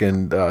halfback,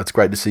 and it's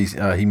great to see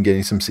him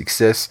getting some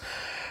success.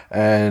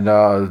 And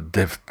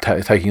they're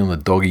taking on the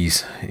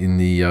Doggies in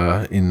the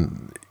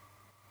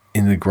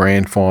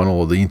grand final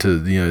or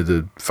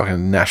the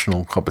fucking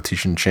national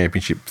competition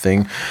championship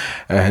thing.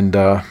 And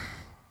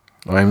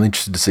I'm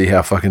interested to see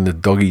how fucking the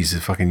Doggies,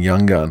 the fucking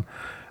young gun,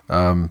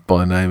 by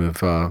the name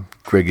of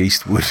Greg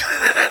Eastwood.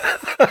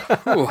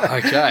 Oh,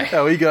 okay.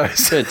 How he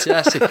goes.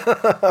 Fantastic.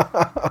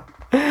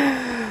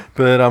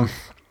 But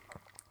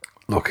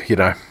look,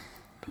 at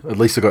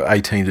least I got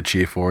 18 to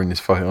cheer for in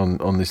this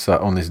on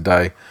this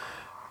day.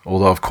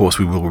 Although, of course,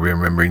 we will be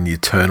remembering the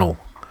eternal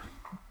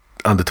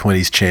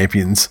under-20s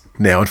champions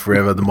now and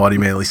forever, the mighty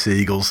Manly Sea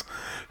Eagles,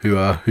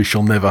 who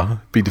shall never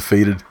be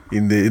defeated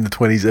in the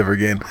 20s ever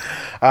again.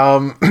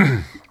 And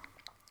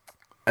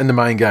the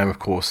main game, of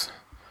course,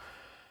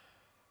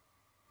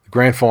 the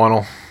grand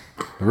final.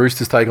 The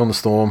Roosters take on the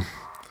Storm.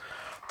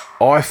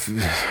 I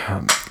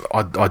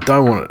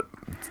don't want to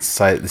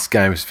say that this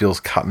game feels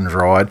cut and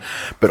dried,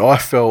 but I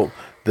felt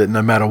that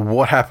no matter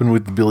what happened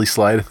with the Billy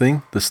Slater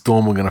thing, the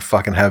Storm were going to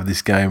fucking have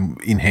this game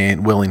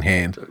well in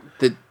hand.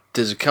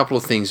 There's a couple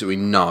of things that we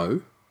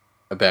know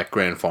about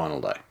Grand Final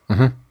Day.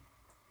 Mm-hmm.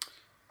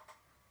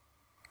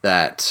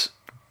 That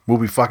we'll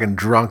be fucking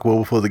drunk well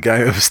before the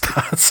game ever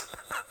starts.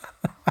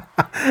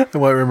 I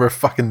won't remember a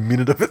fucking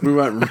minute of it. We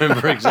won't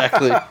remember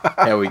exactly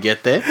how we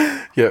get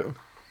there. Yeah.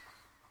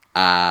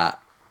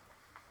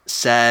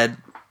 Sad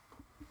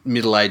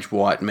middle-aged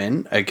white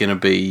men are going to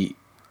be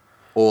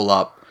all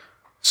up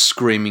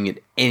screaming at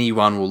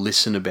anyone will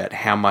listen about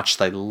how much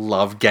they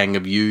love Gang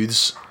of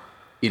Youths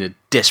in a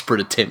desperate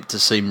attempt to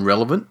seem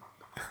relevant.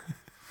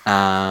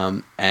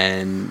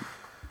 And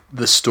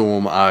the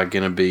Storm are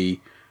going to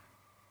be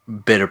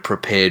better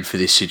prepared for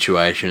this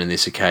situation and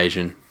this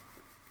occasion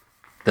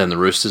than the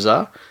Roosters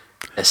are,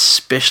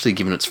 especially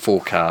given its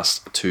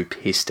forecast to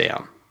piss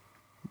down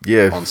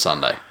on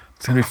Sunday.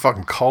 It's going to be a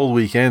fucking cold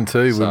weekend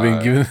too. We've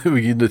been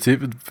given the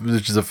tip,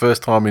 which is the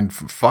first time in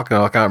fucking,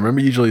 I can't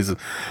remember. Usually it's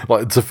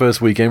the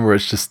first weekend where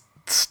it's just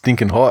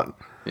stinking hot.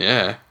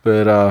 Yeah.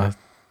 But, I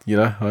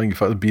think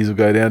the beers will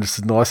go down just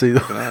as nice either.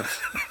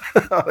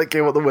 I don't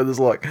care what the weather's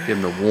like. Get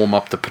them to warm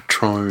up the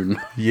Patron.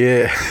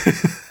 Yeah.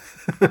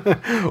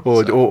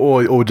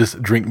 or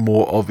just drink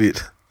more of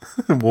it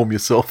and warm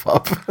yourself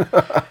up.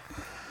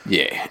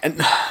 Yeah,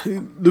 and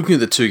looking at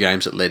the two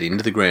games that led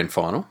into the grand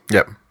final,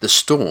 the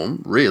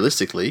Storm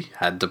realistically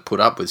had to put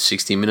up with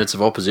 60 minutes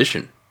of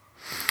opposition.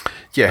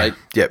 Yeah,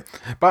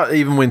 but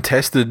even when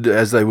tested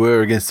as they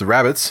were against the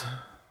Rabbits,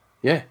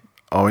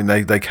 I mean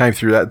they came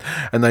through that,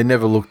 and they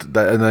never looked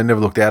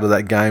out of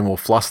that game or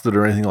flustered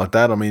or anything like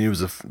that. I mean, it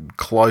was a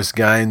close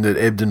game that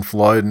ebbed and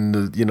flowed, and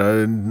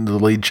the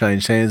lead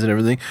changed hands and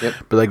everything. Yep.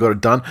 But they got it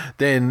done.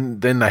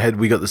 Then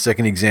we got the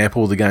second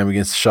example of the game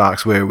against the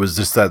Sharks, where it was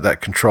just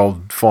that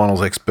controlled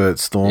finals expert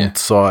Storm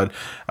side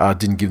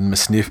didn't give them a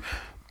sniff.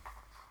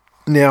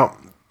 Now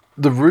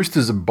the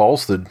Roosters are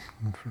bolstered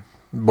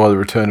by the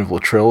return of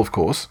Latrell, of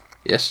course.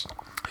 Yes.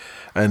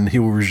 And he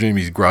will resume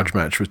his grudge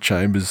match with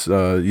Chambers,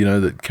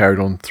 that carried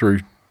on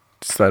through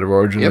State of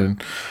Origin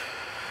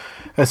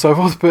and so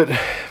forth. But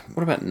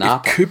what about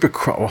Napa? Cooper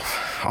Cronk,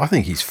 I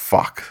think he's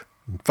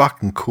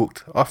fucking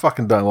cooked. I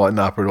fucking don't like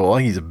Napa at all. I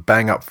think he's a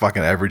bang-up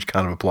fucking average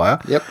cunt of a player.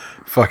 Yep.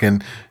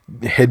 Fucking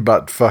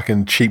headbutt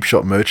fucking cheap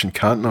shot merchant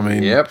cunt. I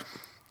mean,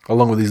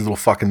 along with his little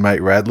fucking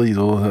mate Radley, he's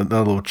another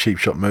little cheap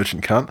shot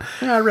merchant cunt.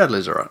 Yeah,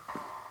 Radley's all right.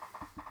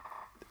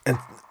 And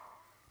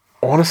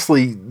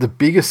honestly, the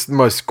biggest,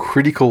 most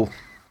critical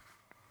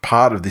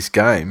part of this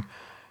game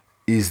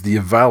is the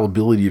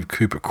availability of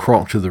Cooper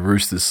Cronk to the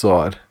Roosters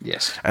side.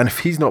 Yes. And if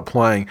he's not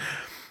playing,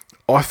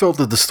 I felt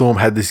that the Storm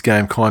had this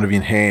game kind of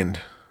in hand,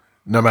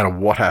 no matter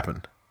what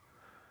happened.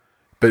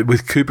 But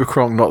with Cooper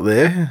Cronk not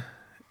there,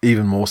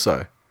 even more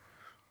so.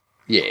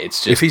 Yeah,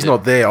 it's just... If he's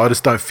not there, I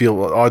just don't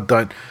feel...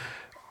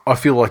 I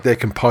feel like their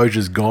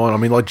composure's gone. I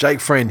mean, like Jake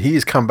Friend, he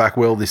has come back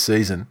well this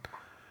season.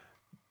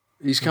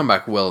 He's come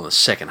back well in the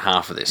second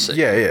half of this season.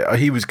 Yeah.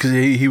 He was, because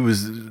he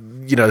was,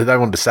 they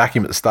wanted to sack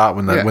him at the start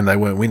when they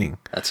weren't winning.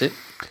 That's it.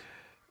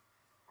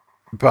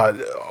 But,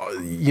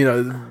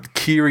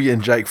 Keary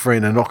and Jake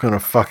Friend are not going to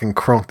fucking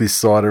cronk this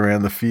side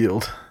around the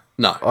field.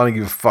 No. I don't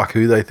give a fuck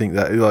who they think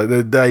that. Like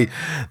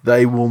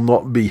they will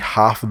not be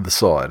half of the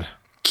side.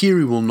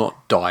 Kiri will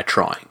not die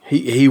trying.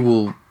 He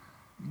will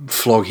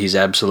flog his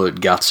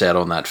absolute guts out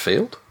on that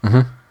field.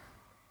 Mm-hmm.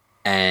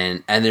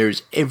 And there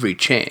is every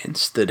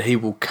chance that he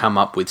will come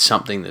up with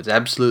something that's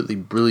absolutely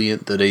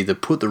brilliant that either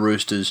put the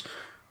Roosters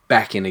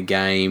back in a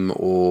game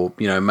or,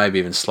 maybe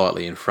even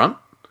slightly in front.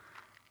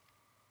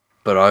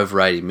 But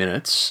over 80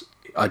 minutes,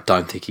 I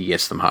don't think he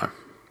gets them home.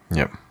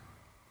 Yep.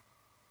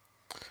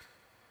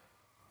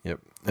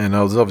 And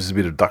there's obviously a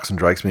bit of ducks and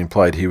drakes being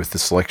played here with the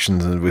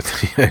selections and with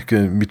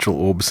Mitchell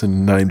Orbison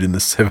named in the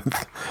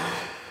 7th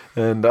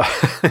and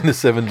in the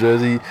 7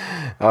 jersey.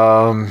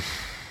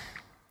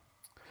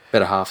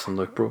 Better half than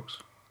Luke Brooks.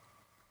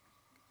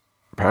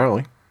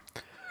 Apparently.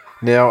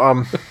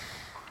 Now,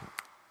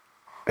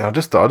 I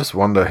just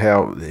wonder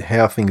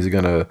how things are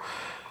going to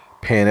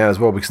pan out as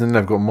well, because then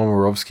they've got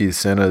Momirovski, the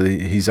centre.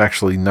 He's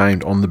actually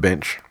named on the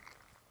bench.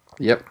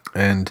 Yep.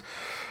 And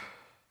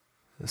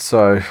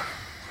so,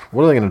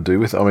 what are they going to do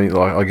with it? I mean,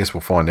 I guess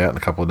we'll find out in a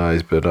couple of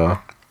days, but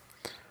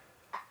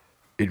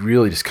it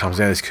really just comes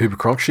down to this Cooper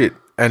Cronk shit.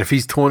 And if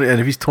he's torn his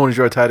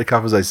rotator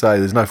cuff, as they say,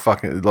 there's no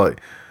fucking,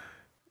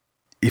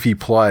 if he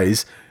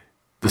plays,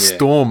 the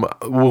Storm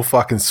will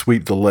fucking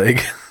sweep the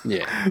leg.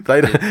 Yeah.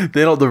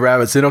 They're not the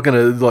Rabbits. They're not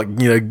going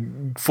to,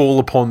 fall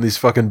upon this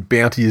fucking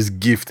bounteous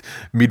gift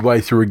midway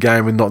through a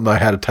game and not know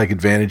how to take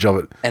advantage of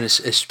it. And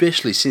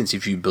especially since,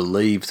 if you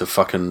believe the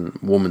fucking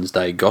Woman's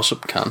Day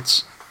gossip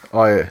cunts,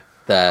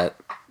 that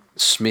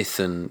Smith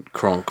and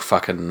Cronk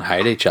fucking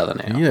hate each other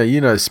now.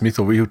 Yeah, Smith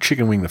he'll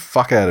chicken wing the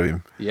fuck out of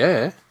him.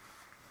 Yeah.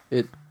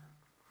 He'll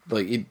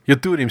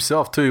do it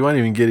himself too. He won't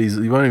even get his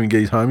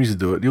homies to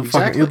do it.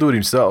 He'll do it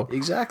himself.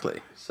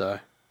 Exactly. So,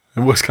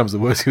 and worst comes to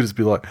worst, he'll just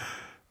be like,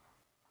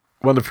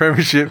 won the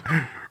premiership,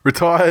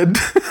 retired,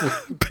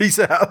 peace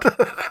out.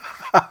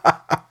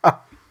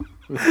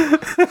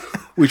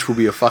 Which will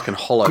be a fucking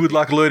hollow. Good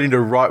luck learning to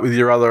write with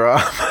your other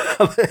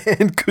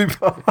hand,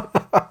 Cooper.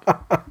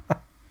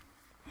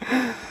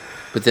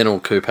 But then all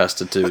Coop has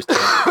to do is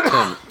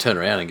turn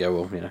around and go,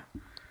 well,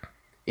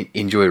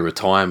 enjoy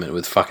retirement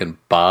with fucking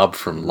Barb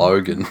from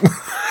Logan.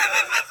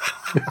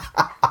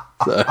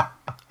 So,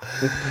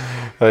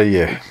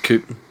 yeah.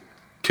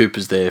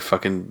 Cooper's there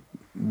fucking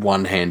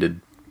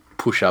one-handed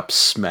push-up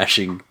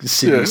smashing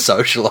Sydney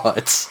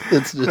socialites.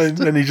 It's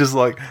just... and he's just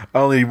like, I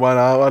only need one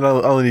arm, I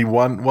only need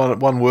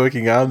one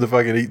working arm to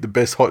fucking eat the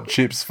best hot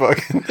chips.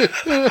 Fucking.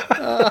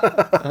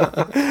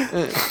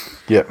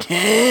 Yep.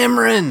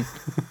 Cameron.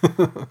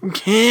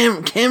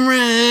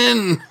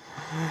 Cameron.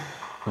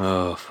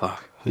 Oh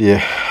fuck.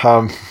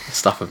 Yeah.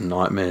 Stuff of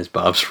nightmares,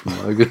 Barbs from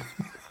Logan.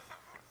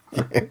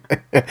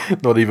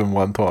 Not even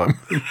one time.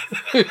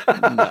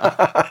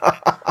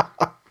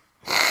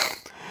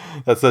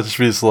 That's just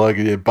be a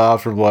slogan. Yeah,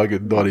 Barbs from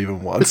Logan, not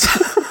even once.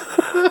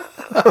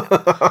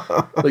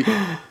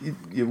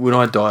 When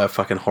I die a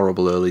fucking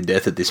horrible early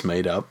death at this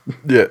meetup,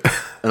 yeah,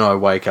 and I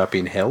wake up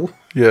in hell,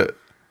 yeah,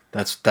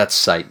 that's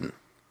Satan.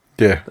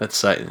 Yeah, that's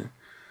Satan.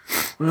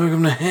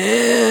 Welcome to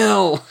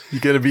hell.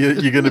 You're gonna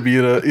be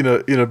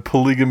in a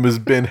polygamous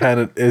Ben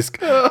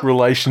Hannett-esque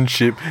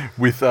relationship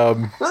with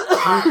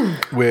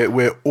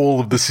where all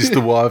of the sister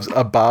wives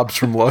are Barbs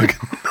from Logan.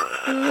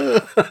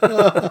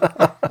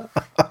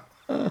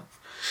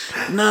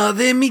 No,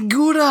 they're me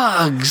good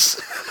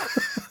hugs.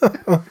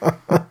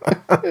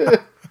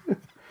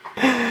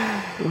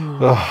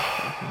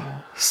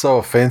 So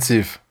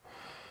offensive.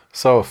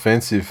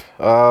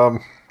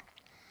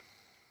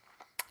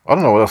 I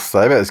don't know what else to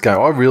say about this game.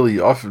 I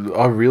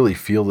really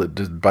feel that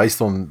just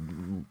based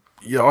on,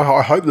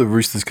 I hope the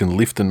Roosters can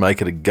lift and make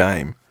it a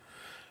game,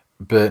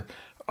 but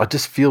I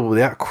just feel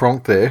without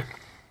Cronk there,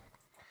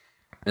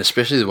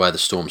 especially the way the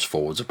Storm's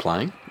forwards are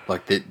playing,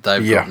 like they've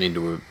gotten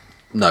into a,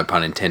 no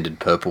pun intended,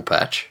 purple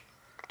patch.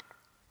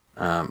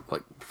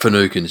 Like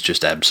Finucane's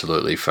just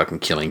absolutely fucking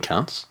killing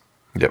cunts.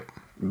 Yep.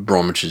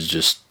 Bromwich is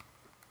just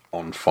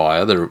on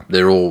fire.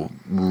 They're all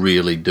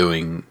really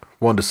doing.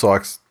 Wanda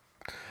Sykes.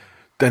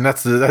 Then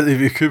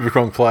if Cooper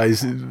Cronk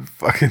plays,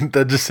 fucking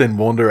they just send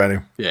Wanda at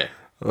him. Yeah.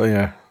 Oh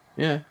yeah.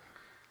 Yeah.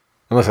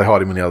 Unless they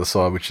hide him on the other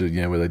side, which is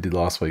where they did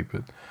last week.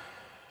 But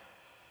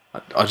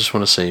I just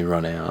want to see him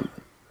run out.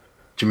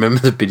 Do you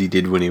remember the bit he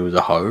did when he was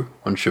a hoe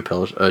on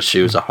Chappelle?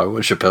 She was a hoe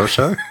on Chappelle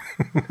show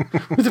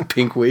with a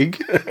pink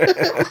wig.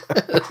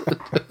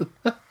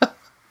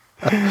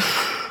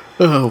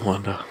 Oh,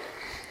 Wanda.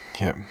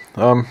 Yeah.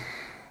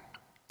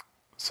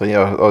 So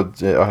yeah,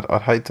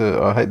 I'd hate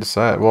to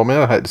say it. Well, I mean,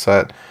 I hate to say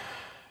it.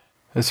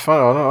 It's fun.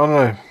 I don't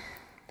know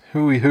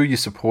who are you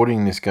supporting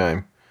in this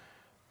game.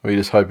 Or are you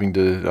just hoping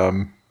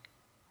for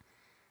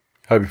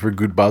a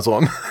good buzz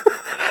on?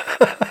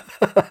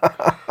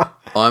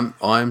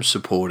 I'm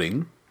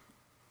supporting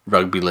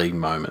rugby league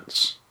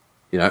moments.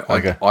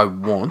 Okay. I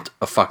want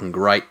a fucking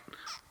great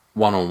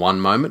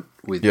one-on-one moment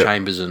with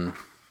Chambers and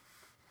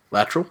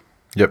Lateral.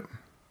 Yep.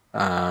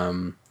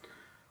 I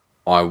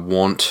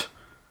want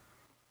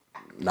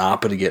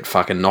Napa to get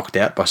fucking knocked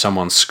out by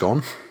someone's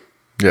scone.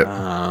 Yep.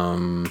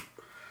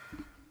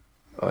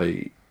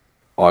 I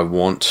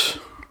want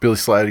Billy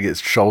Slater gets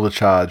shoulder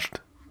charged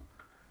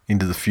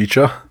into the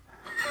future.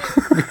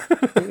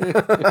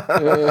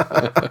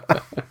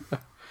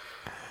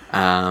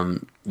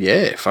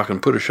 Yeah, fucking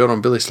put a shot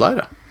on Billy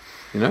Slater,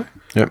 you know?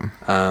 Yep.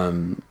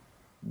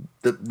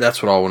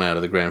 That's what I want out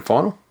of the grand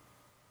final.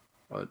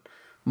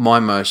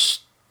 My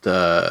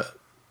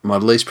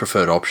least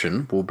preferred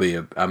option will be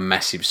a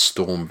massive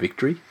Storm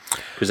victory,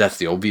 because that's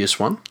the obvious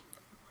one.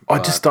 I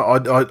just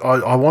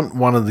I want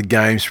one of the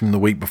games from the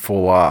week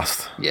before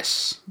last.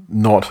 Yes.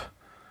 Not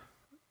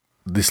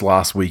this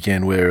last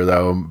weekend where they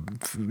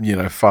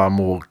were, far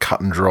more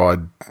cut and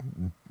dried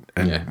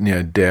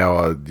and,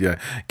 dour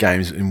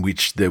games in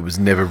which there was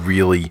never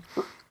really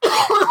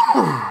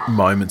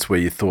moments where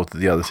you thought that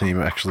the other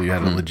team actually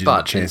had a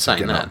legitimate chance of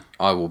getting up.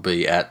 I will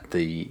be at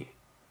the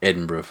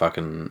Edinburgh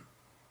fucking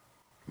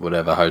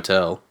whatever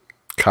hotel.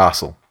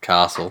 Castle.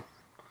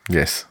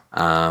 Yes.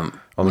 On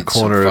the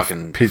corner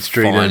of Pitt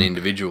Street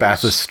and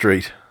Bathurst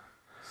Street.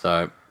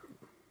 So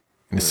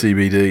in the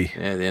CBD.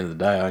 Yeah, at the end of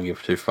the day, I don't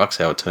give two fucks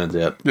how it turns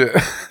out. Yeah.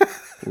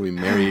 We'll be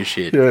merry as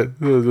shit. Yeah,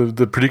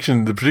 the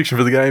prediction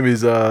for the game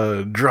is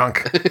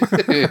drunk.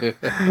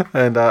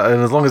 and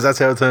as long as that's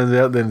how it turns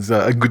out, then it's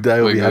a good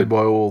day will be had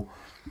by all.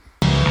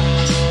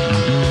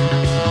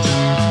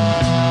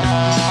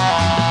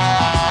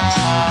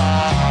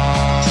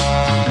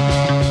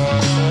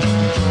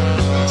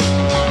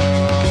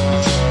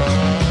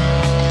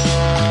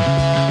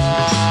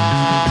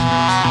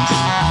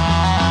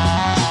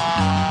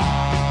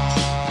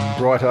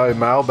 Righto,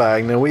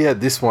 mailbag. Now we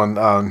had this one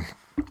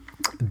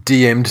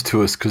DM'd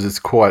to us because it's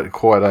quite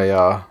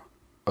a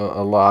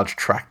large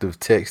tract of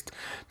text.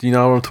 Do you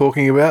know what I'm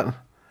talking about?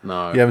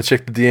 No. You haven't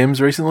checked the DMs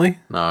recently?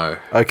 No.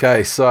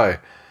 Okay, so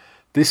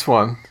this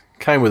one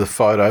came with a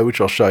photo, which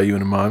I'll show you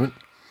in a moment.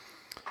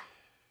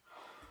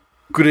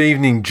 Good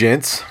evening,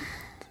 gents.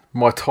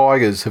 My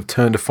Tigers have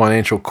turned a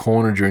financial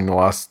corner during the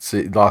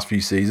last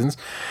few seasons.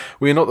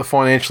 We are not the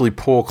financially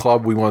poor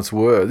club we once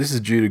were. This is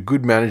due to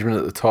good management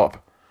at the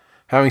top.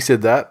 Having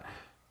said that,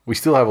 we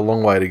still have a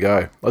long way to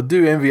go. I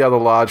do envy other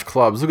large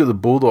clubs. Look at the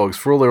Bulldogs.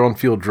 For all their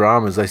on-field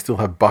dramas, they still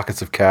have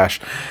buckets of cash.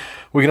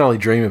 We can only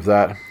dream of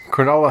that.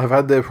 Cronulla have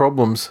had their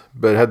problems,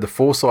 but had the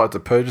foresight to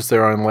purchase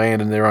their own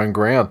land and their own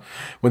ground.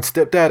 When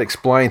Stepdad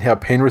explained how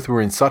Penrith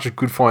were in such a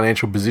good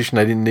financial position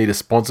they didn't need a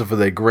sponsor for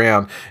their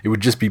ground, it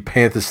would just be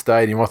Panthers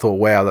Stadium, I thought,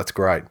 wow, that's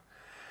great.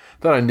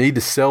 They don't need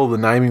to sell the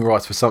naming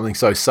rights for something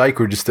so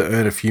sacred just to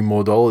earn a few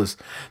more dollars.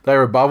 They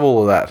are above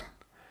all of that.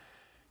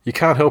 You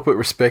can't help but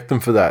respect them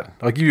for that.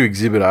 I'll give you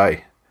Exhibit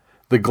A.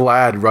 The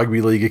Glad Rugby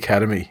League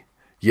Academy.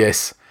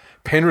 Yes,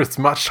 Penrith's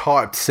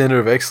much-hyped Centre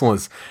of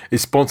Excellence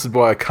is sponsored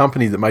by a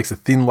company that makes a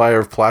thin layer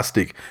of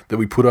plastic that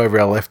we put over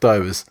our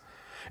leftovers.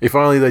 If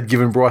only they'd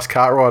given Bryce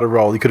Cartwright a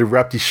role, he could have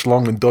wrapped his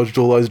schlong and dodged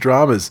all those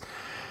dramas.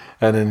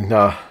 And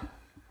then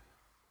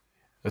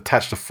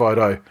attached a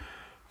photo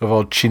of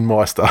old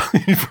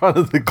Chinmeister in front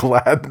of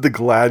the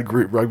Glad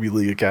Group Rugby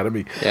League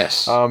Academy.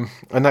 Yes.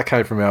 And that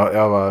came from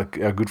our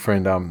good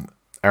friend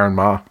Aaron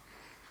Marr.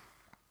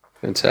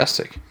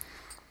 Fantastic.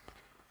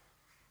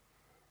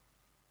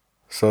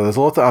 So there's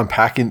a lot to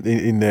unpack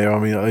in there. I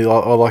mean, I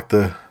like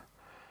the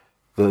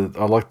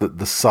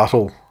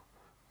subtle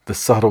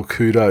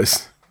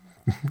kudos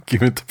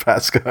given to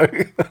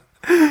Pascoe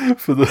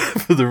for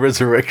the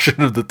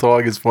resurrection of the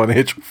Tigers'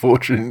 financial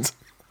fortunes.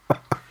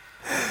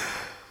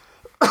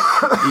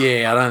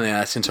 Yeah, I don't think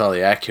that's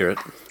entirely accurate.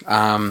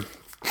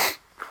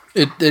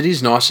 It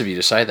is nice of you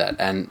to say that,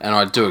 and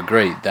I do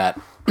agree that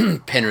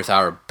Penrith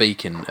are a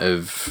beacon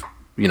of,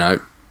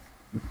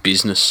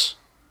 business,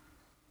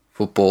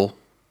 football,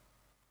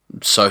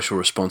 social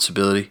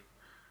responsibility,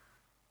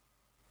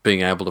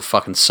 being able to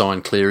fucking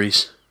sign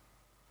Clearys,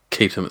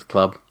 keep them at the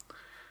club.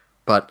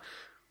 But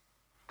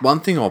one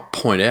thing I'll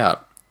point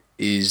out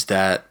is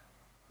that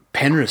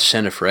Penrith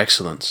Centre for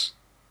Excellence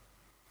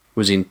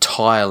was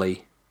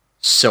entirely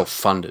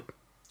self-funded.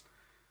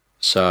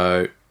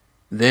 So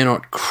they're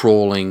not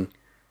crawling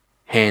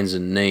hands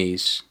and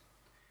knees,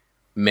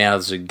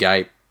 mouths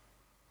agape,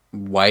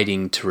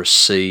 waiting to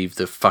receive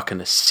the fucking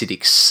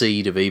acidic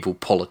seed of evil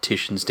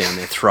politicians down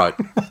their throat.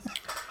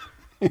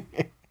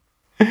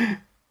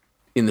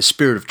 In the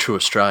spirit of true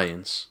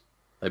Australians,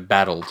 they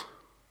battled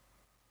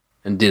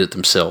and did it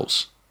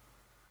themselves.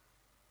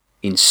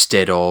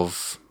 Instead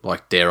of,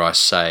 like, dare I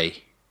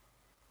say,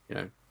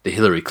 the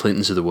Hillary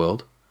Clintons of the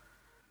world,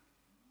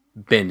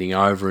 bending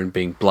over and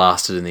being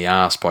blasted in the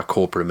arse by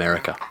corporate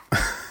America.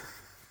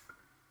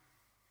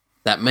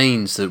 That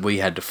means that we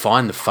had to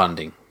find the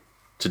funding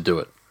to do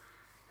it.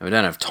 And we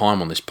don't have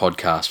time on this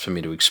podcast for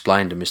me to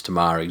explain to Mr.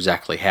 Maher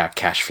exactly how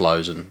cash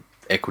flows and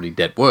equity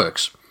debt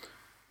works.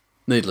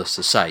 Needless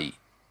to say,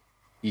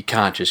 you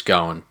can't just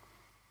go and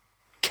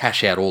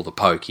cash out all the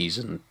pokies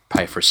and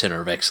pay for a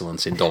Centre of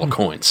Excellence in dollar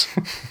coins.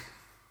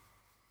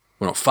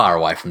 We're not far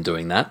away from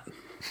doing that.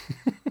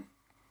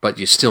 But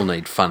you still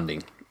need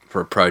funding for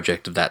a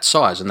project of that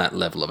size and that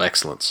level of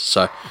excellence.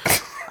 So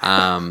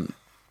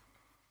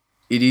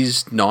it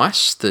is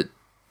nice that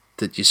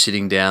you're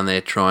sitting down there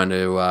trying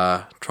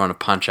to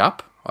punch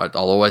up. I'll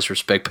always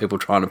respect people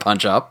trying to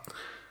punch up.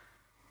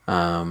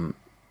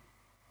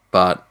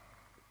 But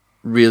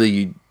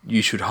really,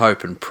 you should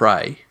hope and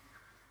pray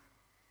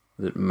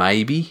that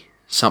maybe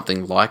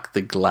something like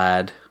the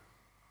GLAD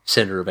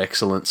Centre of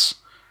Excellence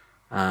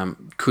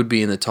could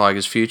be in the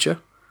Tigers' future,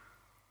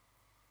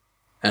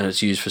 and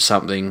it's used for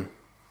something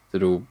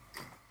that'll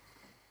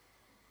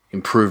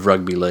improve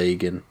rugby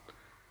league, and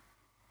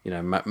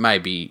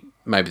maybe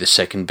the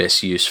second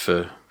best use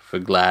for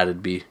GLAD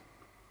would be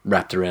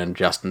wrapped around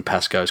Justin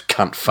Pascoe's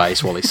cunt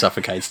face while he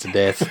suffocates to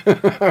death.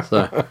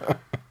 So,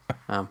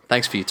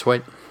 thanks for your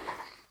tweet.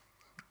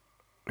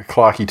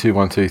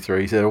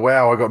 Clarky2123 said,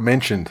 "Wow, I got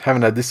mentioned.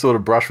 Haven't had this sort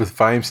of brush with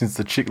fame since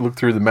the chick looked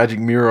through the magic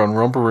mirror on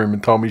Romper Room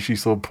and told me she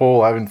saw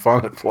Paul having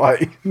fun at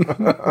play."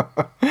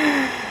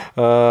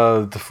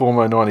 The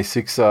former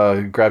 96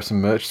 grabbed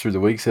some merch through the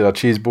week, said,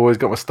 "Cheers, boys.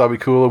 Got my stubby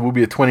cooler. We'll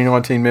be a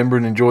 2019 member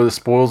and enjoy the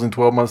spoils in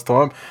 12 months'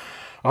 time.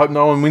 I hope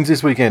no one wins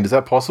this weekend. Is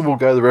that possible?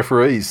 Go to the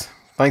referees.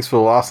 Thanks for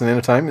the last and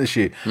entertainment this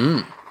year."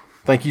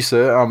 Thank you,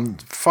 sir.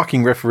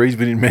 Fucking referees,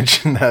 we didn't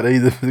mention that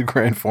either for the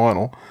grand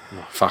final.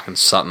 Oh, fucking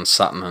Sutton.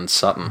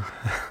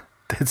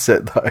 Dead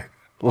set though.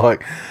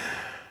 Like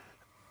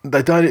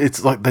they don't.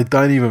 It's like they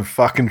don't even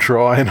fucking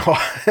try and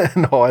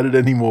hide it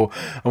anymore.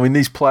 I mean,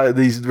 these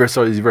referees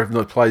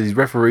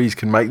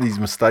can make these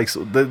mistakes.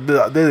 They're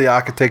the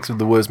architects of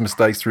the worst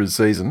mistakes through the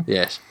season.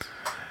 Yes.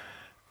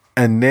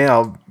 And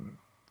now,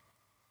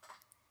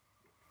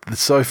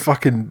 it's so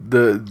fucking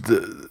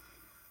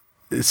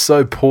it's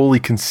so poorly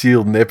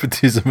concealed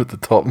nepotism at the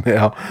top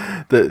now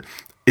that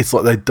it's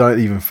like they don't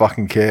even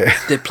fucking care.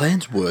 Their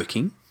plan's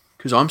working,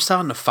 because I'm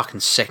starting to fucking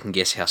second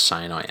guess how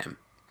sane I am.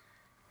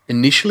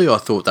 Initially, I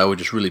thought they were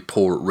just really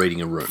poor at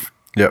reading a room.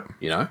 Yep.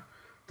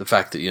 The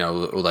fact that,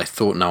 or they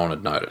thought no one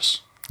would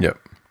notice. Yep.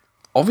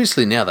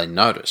 Obviously, now they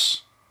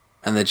notice,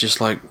 and they're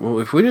just like, well,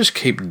 if we just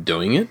keep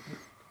doing it...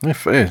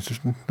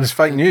 It's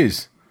fake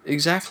news.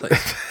 Exactly.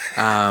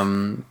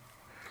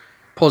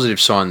 Positive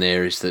sign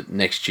there is that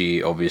next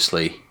year,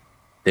 obviously,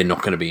 they're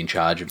not going to be in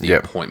charge of the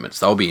appointments.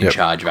 They'll be in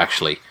charge of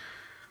actually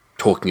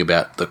talking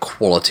about the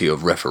quality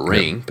of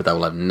refereeing, but they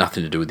will have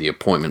nothing to do with the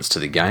appointments to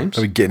the games.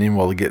 They're getting in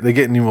while they're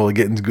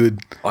getting good.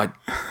 I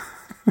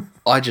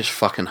just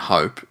fucking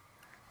hope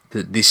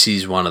that this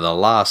is one of the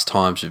last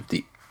times of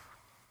the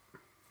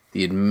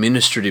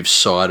administrative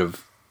side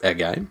of our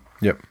game.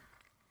 Yep.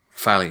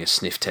 Failing a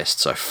sniff test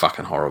so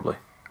fucking horribly.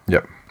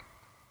 Yep.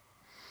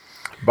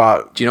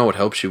 But do you know what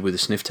helps you with a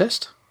sniff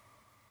test?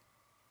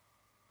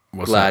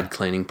 GLAD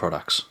cleaning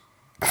products.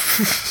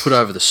 Put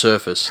over the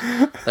surface,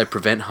 they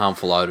prevent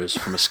harmful odours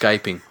from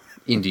escaping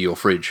into your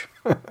fridge.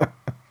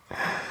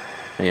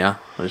 Yeah,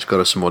 I just got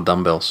us some more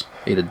dumbbells.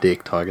 Eat a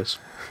dick, Tigers.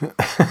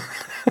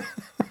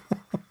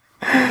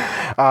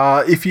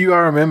 If you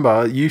are a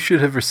member, you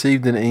should have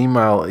received an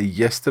email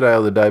yesterday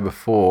or the day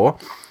before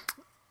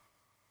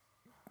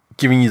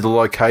giving you the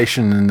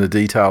location and the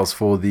details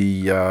for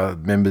the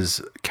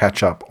members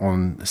catch-up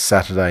on this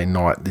Saturday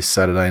night.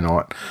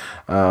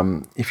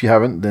 If you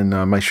haven't,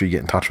 then make sure you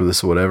get in touch with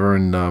us or whatever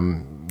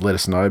and let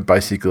us know.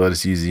 Basically, let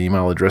us use the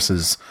email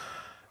addresses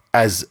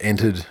as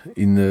entered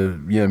in the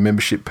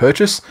membership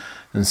purchase.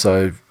 And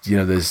so,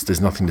 there's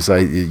nothing to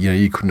say,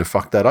 you couldn't have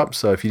fucked that up.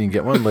 So if you didn't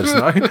get one, let us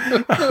know.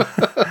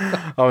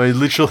 I mean,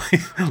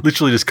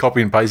 literally just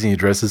copy and pasting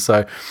addresses.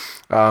 So,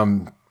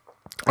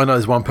 I know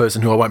there's one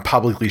person who I won't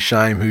publicly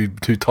shame who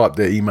typed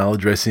their email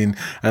address in,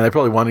 and they're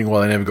probably wondering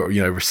why they never got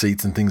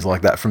receipts and things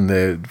like that from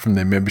their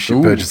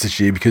membership purchase this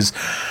year. Because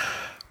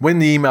when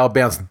the email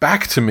bounced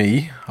back to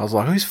me, I was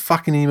like, "Whose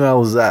fucking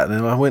email is that?"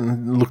 And I went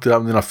and looked it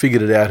up, and then I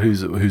figured it out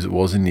whose it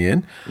was in the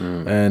end.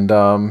 And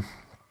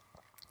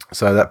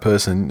so that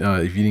person,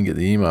 if you didn't get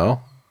the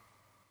email,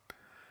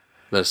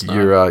 let us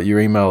know. Your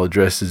email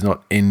address is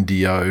not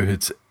NDO;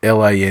 it's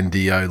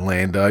LANDO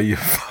Lando. You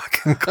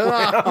fucking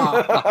clown.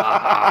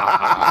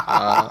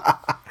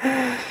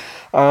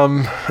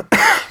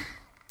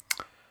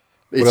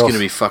 It's going to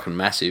be fucking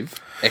massive.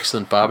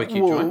 Excellent barbecue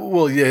joint.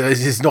 Well, yeah,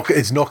 it's not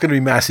going to be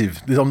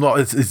massive.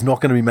 It's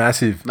not going to be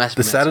massive.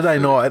 The Saturday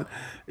night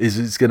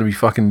it's going to be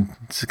fucking.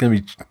 It's going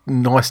to be a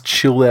nice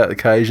chilled out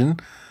occasion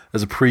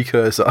as a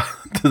precursor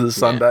to the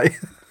Sunday.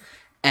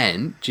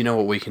 And do you know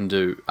what we can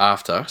do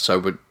after?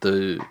 So,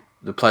 the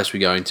place we're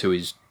going to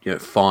is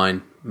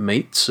fine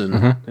meats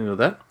and things like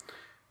that.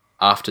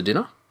 After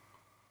dinner,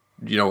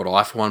 do you know what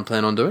I for one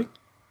plan on doing?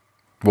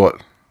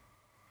 What?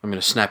 I'm going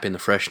to snap in the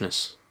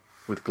freshness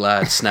with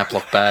GLAD snap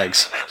lock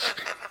bags.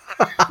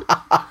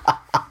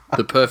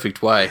 The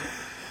perfect way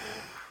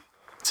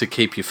to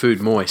keep your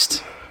food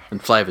moist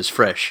and flavours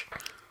fresh.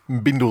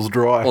 Bindles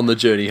dry. On the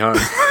journey home.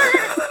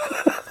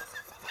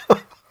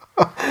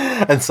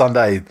 And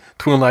Sunday,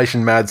 TWiL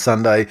Nation Mad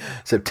Sunday,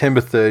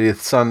 September 30th,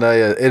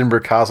 Sunday at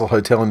Edinburgh Castle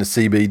Hotel in the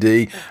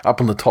CBD, up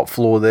on the top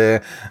floor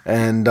there,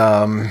 and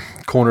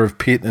corner of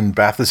Pitt and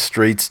Bathurst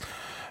Streets.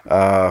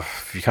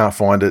 If you can't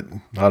find it,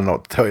 I don't know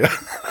what to tell you.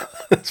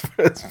 it's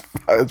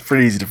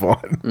pretty easy to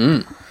find.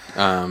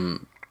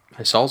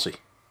 Hey, Solzy.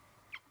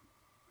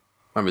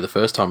 Won't be the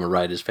first time a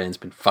Raiders fan's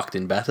been fucked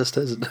in Bathurst,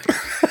 is it?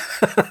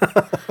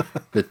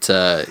 But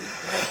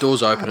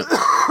doors open at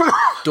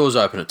Doors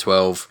open at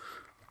 12.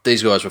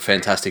 These guys were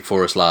fantastic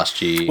for us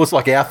last year. Well, it's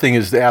like our thing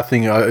is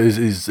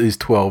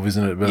 12,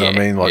 isn't it? But yeah, I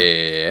mean, like,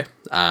 yeah.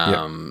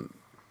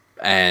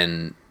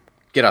 And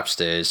get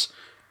upstairs.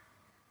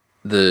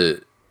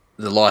 The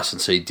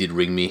licensee did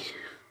ring me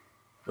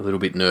a little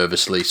bit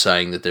nervously,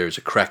 saying that there is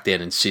a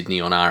crackdown in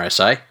Sydney on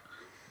RSA.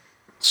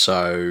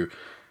 So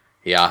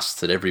he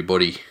asked that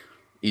everybody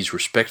is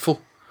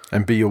respectful.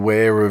 And be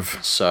aware of...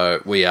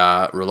 So we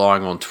are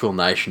relying on TWiL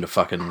Nation to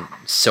fucking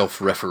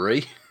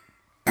self-referee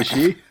this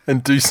year.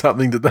 And do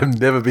something that they've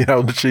never been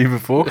able to achieve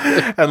before.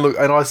 And look,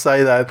 and I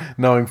say that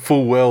knowing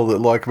full well that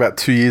like about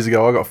 2 years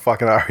ago I got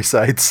fucking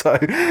RSA'd, so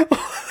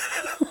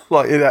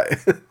like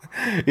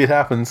it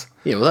happens.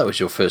 Yeah, well that was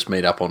your first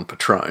meet-up on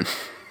Patron.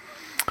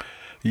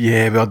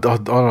 Yeah, but I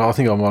don't know, I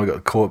think I might have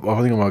got caught.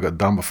 I think I might have got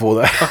done before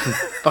that.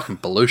 Fucking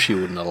Belushi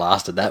wouldn't have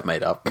lasted that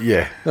meet-up.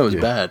 Yeah. That was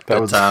bad. That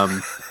was, I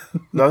think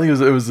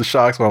it was the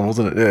Sharks one,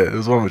 wasn't it? Yeah, it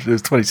was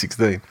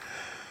 2016.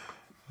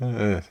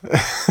 Yeah,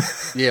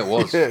 it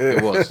was.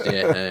 It was.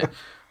 Yeah.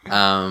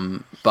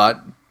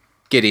 But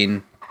get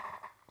in.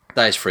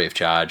 Days free of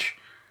charge.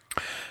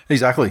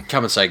 Exactly.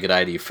 Come and say good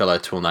day to your fellow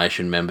TWiL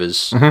Nation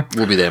members. Mm-hmm.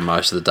 We'll be there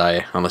most of the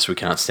day, unless we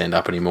can't stand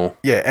up anymore.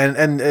 Yeah,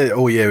 and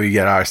we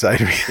get RSA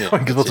to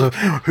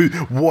be.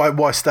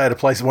 Why stay at a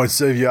place that won't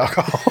serve you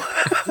alcohol?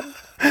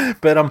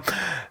 But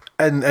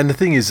And the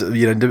thing is,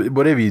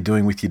 whatever you're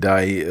doing with your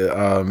day,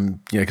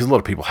 because a lot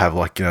of people have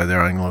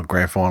their own little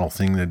grand final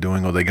thing they're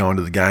doing, or they're going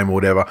to the game or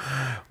whatever.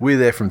 We're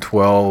there from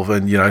 12,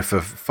 and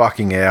for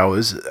fucking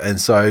hours,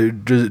 and so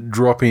just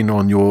drop in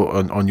on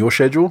your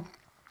schedule.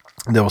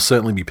 There will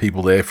certainly be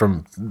people there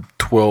from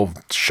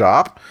 12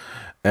 sharp,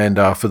 and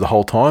for the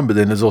whole time. But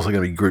then there's also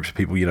going to be groups of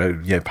people,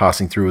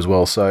 passing through as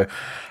well. So,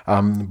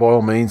 by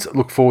all means,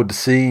 look forward to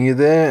seeing you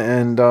there,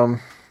 and that's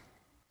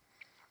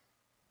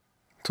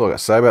all I got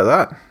to say about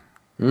that.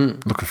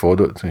 Looking forward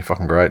to it. It's going to be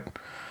fucking great.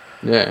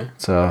 Yeah.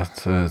 It's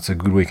a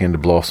good weekend to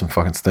blow off some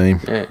fucking steam.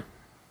 Yeah.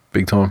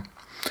 Big time.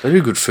 They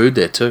do good food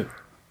there too.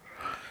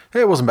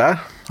 Yeah, it wasn't bad.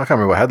 I can't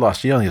remember what I had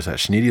last year. I think it was that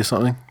schnitty or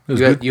something. It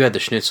was good. You had the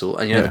schnitzel,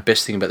 and you know the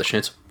best thing about the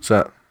schnitzel? What's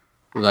that?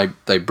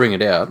 They bring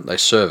it out, they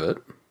serve it,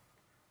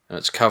 and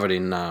it's covered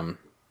in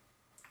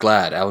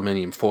Glad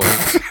aluminium foil.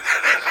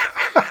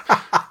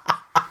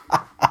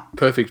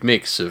 Perfect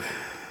mix of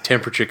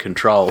temperature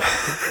control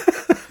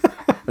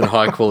and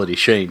high quality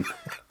sheen.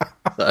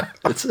 So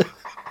it's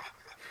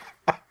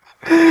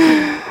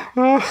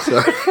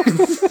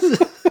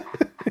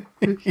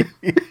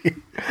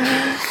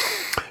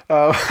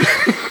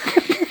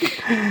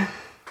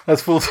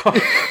that's full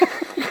time.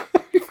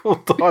 Full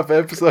time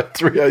episode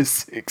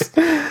 306.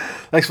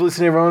 Thanks for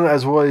listening, everyone.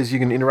 As always, you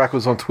can interact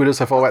with us on Twitter,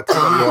 so follow at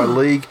TWiL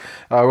League.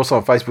 We're also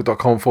on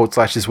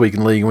Facebook.com/This Week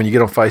in League. And when you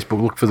get on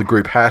Facebook, look for the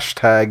group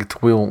hashtag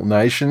TWiL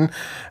Nation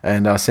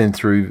and send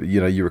through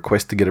your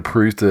request to get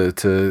approved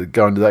to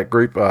go into that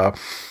group.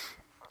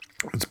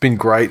 It's been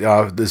great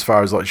as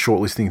far as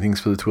shortlisting things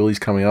for the Twillies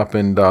coming up,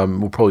 and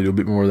we'll probably do a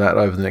bit more of that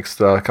over the next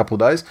couple of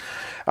days.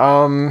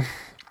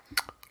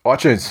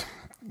 iTunes,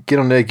 get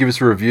on there, give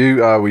us a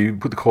review. We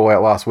put the call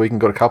out last week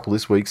and got a couple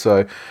this week.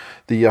 So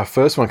the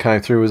first one came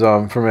through was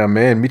from our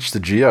man Mitch the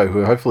Geo,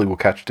 who hopefully will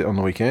catch it on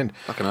the weekend.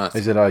 Fucking nice. He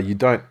said, you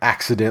don't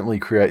accidentally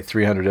create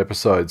 300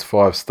 episodes,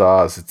 5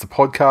 stars. It's the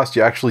podcast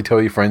you actually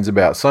tell your friends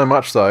about. So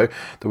much so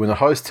that when the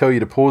hosts tell you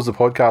to pause the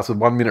podcast with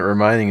 1 minute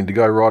remaining and to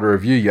go write a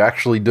review, you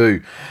actually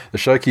do. The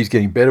show keeps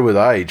getting better with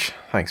age.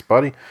 Thanks,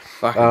 buddy.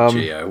 Fucking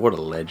Geo, what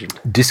a legend.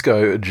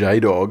 Disco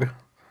J-Dog.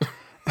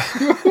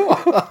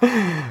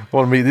 Want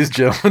to meet this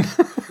gentleman.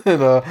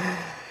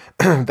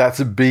 And that's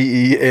a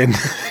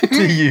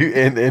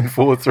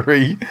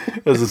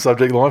BENTUNN43 as a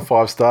subject line,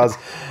 5 stars.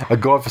 A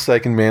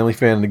godforsaken Manly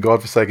fan and a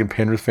godforsaken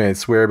Penrith fan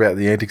swear about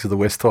the antics of the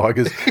West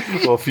Tigers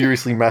while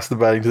furiously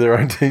masturbating to their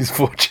own team's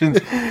fortunes.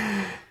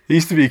 There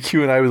used to be a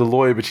Q&A with a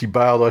lawyer, but she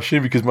bailed, I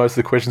assume because most of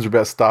the questions were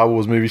about Star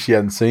Wars movies she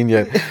hadn't seen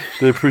yet.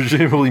 The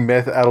presumably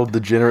meth-addled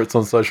degenerates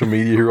on social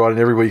media who write in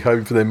every week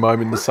hoping for their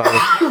moment in the sun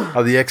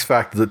are the X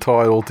factors that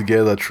tie it all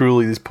together.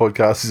 Truly, this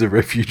podcast is a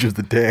refuge of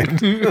the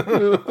damned.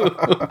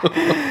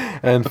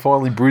 And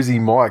finally,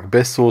 Brizzy Mike,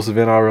 best source of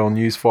NRL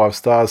news, 5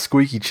 stars.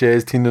 Squeaky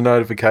chairs, Tinder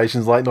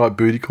notifications, late night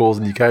booty calls,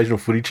 and the occasional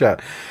footy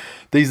chat.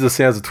 These are the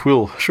sounds of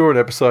TWiL. Sure, an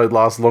episode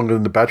lasts longer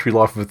than the battery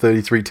life of a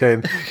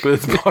 3310, but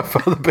it's by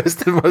far the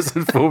best and most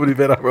informative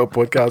NRL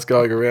podcast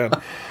going around.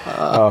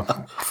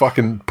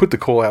 Fucking put the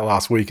call out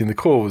last week, and the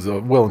call was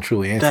well and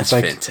truly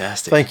answered. That's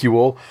fantastic. Thank you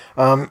all.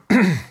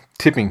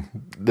 Tipping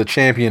the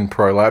champion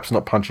prolapse,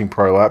 not punching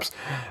prolapse.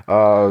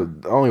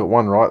 Only got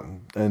one right,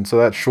 and so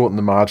that shortened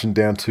the margin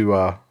down to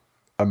a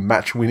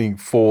match-winning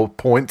 4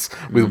 points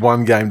with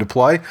one game to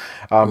play.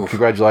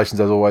 Congratulations,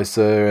 as always,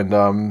 sir,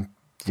 and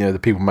the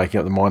people making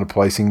up the minor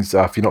placings.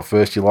 If you're not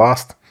first, you're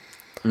last.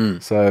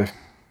 So,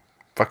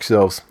 fuck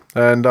yourselves.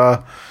 And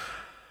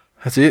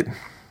that's it.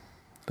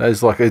 That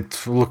is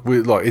it's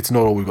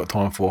not all we've got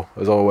time for,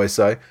 as I always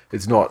say.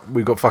 It's not.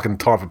 We've got fucking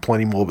time for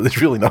plenty more, but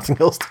there's really nothing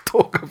else to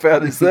talk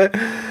about, is there?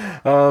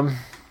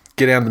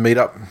 Get down to the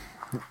meetup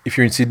if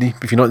you're in Sydney.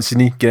 If you're not in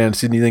Sydney, get down to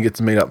Sydney, then get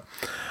to meet up.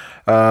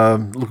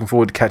 Looking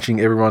forward to catching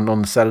everyone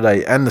on the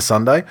Saturday and the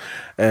Sunday.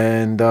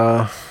 And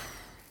I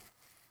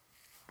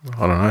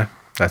don't know.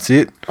 That's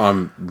it.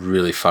 I'm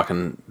really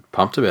fucking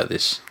pumped about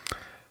this.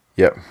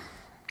 Yep.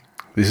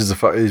 This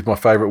is my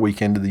favourite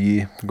weekend of the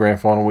year, the grand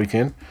final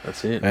weekend.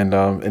 That's it. And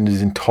it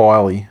is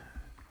entirely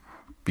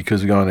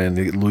because we're going down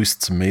to get loose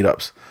at some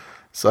meetups.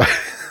 So,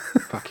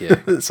 fuck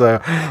yeah.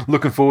 So,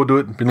 looking forward to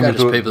it. Been looking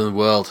Greatest to people in the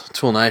world.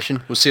 TWiL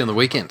Nation. We'll see you on the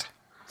weekend.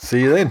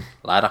 See you then.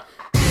 Later.